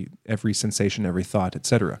 every sensation, every thought,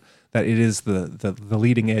 etc. That it is the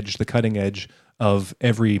leading edge, the cutting edge of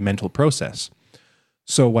every mental process.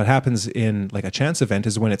 So what happens in like a chance event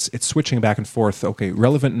is when it's switching back and forth, okay,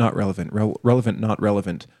 relevant, not relevant, relevant, not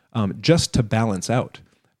relevant, just to balance out,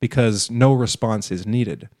 because no response is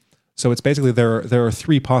needed. So it's basically there are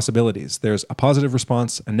three possibilities. There's a positive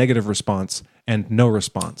response, a negative response, and no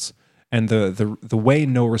response. And the way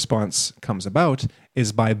no response comes about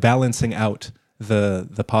is by balancing out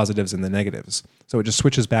the positives and the negatives. So it just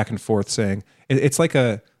switches back and forth, saying it's like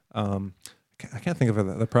a I can't think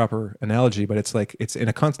of the proper analogy, but it's like it's in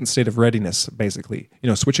a constant state of readiness, basically.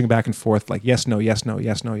 Switching back and forth, like yes, no, yes, no,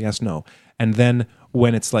 yes, no, yes, no. And then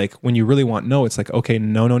when it's like when you really want no, it's like okay,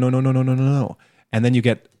 no, no, no, no, no, no, no, no, no. And then you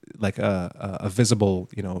get like a visible,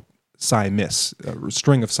 psi miss, a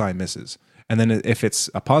string of psi misses. And then if it's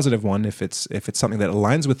a positive one, if it's something that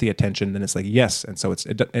aligns with the attention, then it's like yes. And so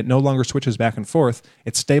it no longer switches back and forth.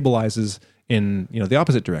 It stabilizes in the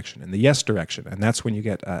opposite direction, in the yes direction, and that's when you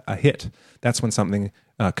get a hit. That's when something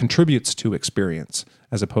contributes to experience,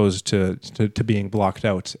 as opposed to being blocked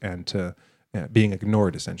out and to being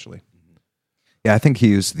ignored, essentially. Yeah, I think he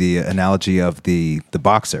used the analogy of the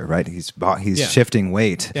boxer, right? He's shifting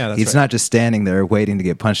weight. Yeah, that's he's right. not just standing there waiting to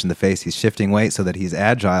get punched in the face. He's shifting weight so that he's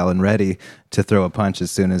agile and ready to throw a punch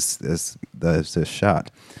as soon as the shot.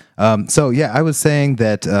 I was saying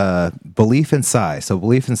that belief in psi. So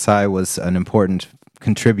belief in psi was an important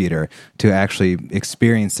contributor to actually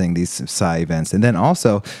experiencing these psi events. And then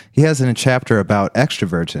also he has in a chapter about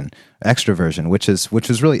extroversion, which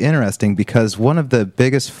is really interesting, because one of the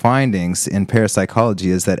biggest findings in parapsychology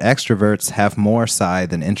is that extroverts have more psi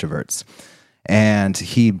than introverts. And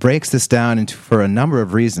he breaks this down for a number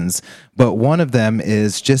of reasons, but one of them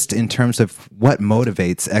is just in terms of what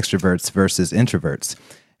motivates extroverts versus introverts.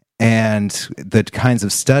 And the kinds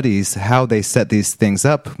of studies, how they set these things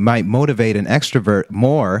up, might motivate an extrovert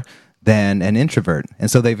more than an introvert. And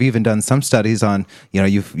so they've even done some studies on,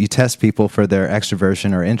 you test people for their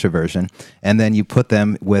extroversion or introversion, and then you put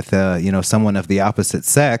them with, someone of the opposite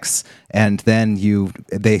sex, and then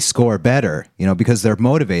they score better, because they're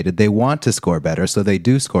motivated. They want to score better, so they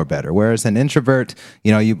do score better. Whereas an introvert,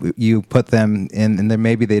 you put them in, and then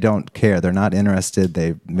maybe they don't care. They're not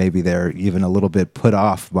interested. Maybe they're even a little bit put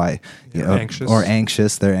off by, anxious. Or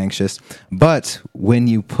anxious. They're anxious. But when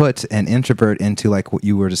you put an introvert into like what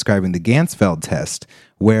you were describing, the Ganzfeld test,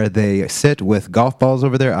 where they sit with golf balls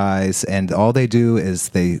over their eyes, and all they do is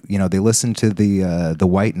they listen to the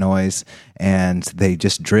white noise, and they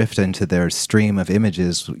just drift into their stream of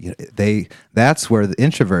images. That's where the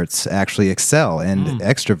introverts actually excel, and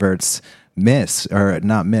extroverts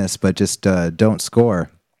just don't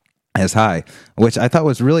score as high, which I thought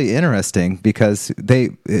was really interesting, because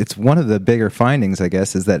it's one of the bigger findings, I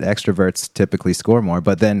guess, is that extroverts typically score more.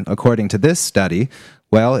 But then, according to this study,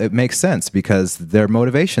 well, it makes sense because their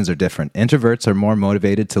motivations are different. Introverts are more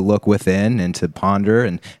motivated to look within and to ponder,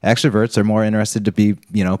 and extroverts are more interested to be,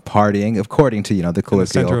 partying, according to, the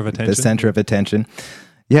colloquial, the center of attention.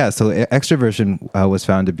 Yeah, so extroversion was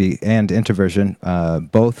found to be, and introversion,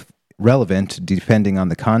 both relevant depending on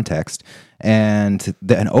the context. And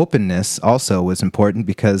an openness also was important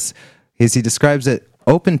because, as he describes it,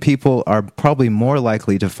 open people are probably more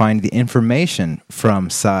likely to find the information from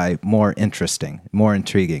psi more interesting, more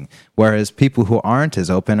intriguing, whereas people who aren't as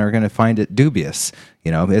open are going to find it dubious.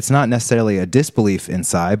 It's not necessarily a disbelief in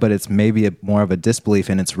psi, but it's maybe more of a disbelief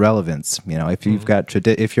in its relevance. If you've got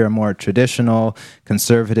if you're a more traditional,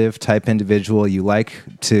 conservative type individual, you like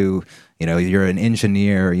to, you're an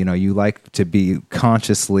engineer, you like to be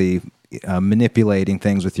consciously manipulating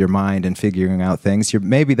things with your mind and figuring out things,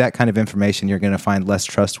 maybe that kind of information you're going to find less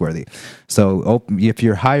trustworthy. So if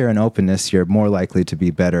you're higher in openness, you're more likely to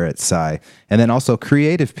be better at psi. And then also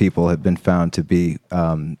creative people have been found to be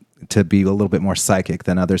a little bit more psychic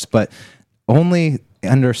than others, but only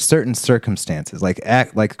under certain circumstances,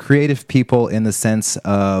 like creative people in the sense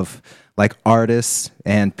of like artists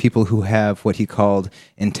and people who have what he called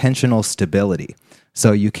intentional stability.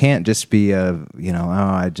 So you can't just be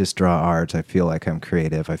I just draw art, I feel like I'm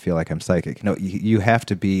creative, I feel like I'm psychic. You have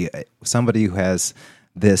to be somebody who has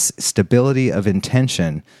this stability of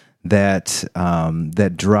intention that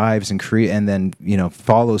drives and and then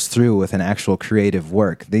follows through with an actual creative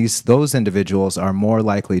work. Those individuals are more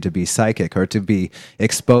likely to be psychic or to be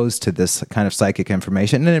exposed to this kind of psychic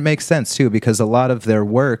information, and it makes sense too, because a lot of their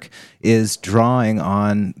work is drawing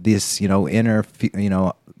on this inner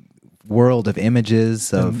world of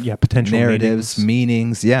images, of potential narratives,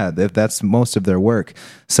 meanings. Yeah, that's most of their work.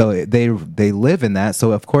 So they live in that.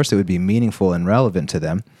 So of course it would be meaningful and relevant to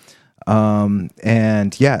them.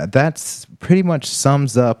 That's pretty much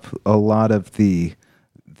sums up a lot of the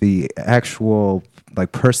actual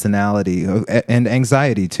like personality and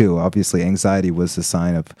anxiety too. Obviously, anxiety was a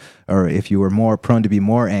sign of, or if you were more prone to be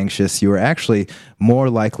more anxious, you were actually more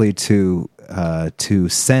likely to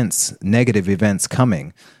sense negative events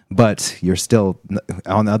coming. But you're still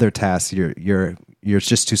on other tasks. You're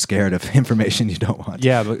just too scared of information you don't want.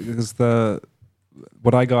 Yeah, because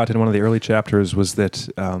what I got in one of the early chapters was that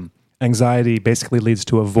anxiety basically leads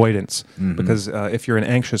to avoidance. Mm-hmm. Because if you're an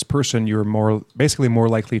anxious person, you're more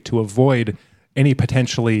likely to avoid any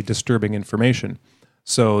potentially disturbing information.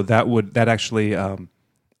 So that actually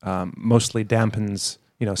mostly dampens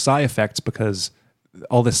psi effects, because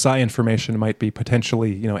all this psi information might be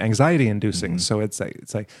potentially anxiety inducing. Mm-hmm. So it's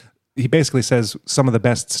like he basically says some of the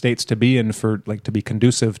best states to be in for to be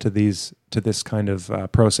conducive to this kind of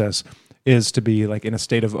process is to be like in a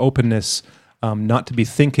state of openness, not to be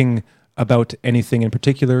thinking about anything in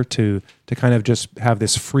particular, to kind of just have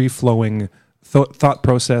this free flowing thought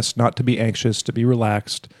process, not to be anxious, to be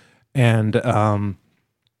relaxed, and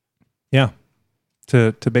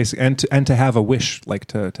to basically and to have a wish,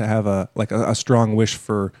 to have a strong wish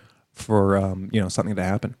for something to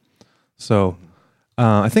happen. So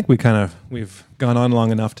I think we've gone on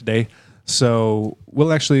long enough today. So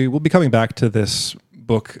we'll be coming back to this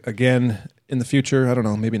book again in the future. I don't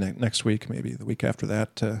know, maybe next week, maybe the week after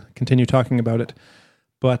that, to continue talking about it.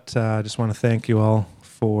 But I just want to thank you all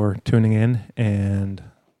for tuning in and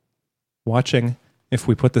watching if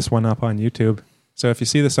we put this one up on YouTube. So if you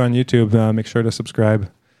see this on YouTube, make sure to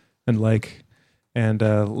subscribe and like and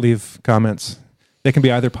leave comments. They can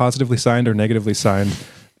be either positively signed or negatively signed,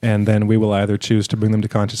 and then we will either choose to bring them to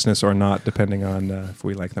consciousness or not, depending on if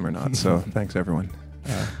we like them or not. So thanks, everyone.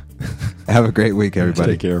 Have a great week,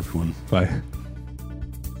 everybody. Take care, everyone. Bye.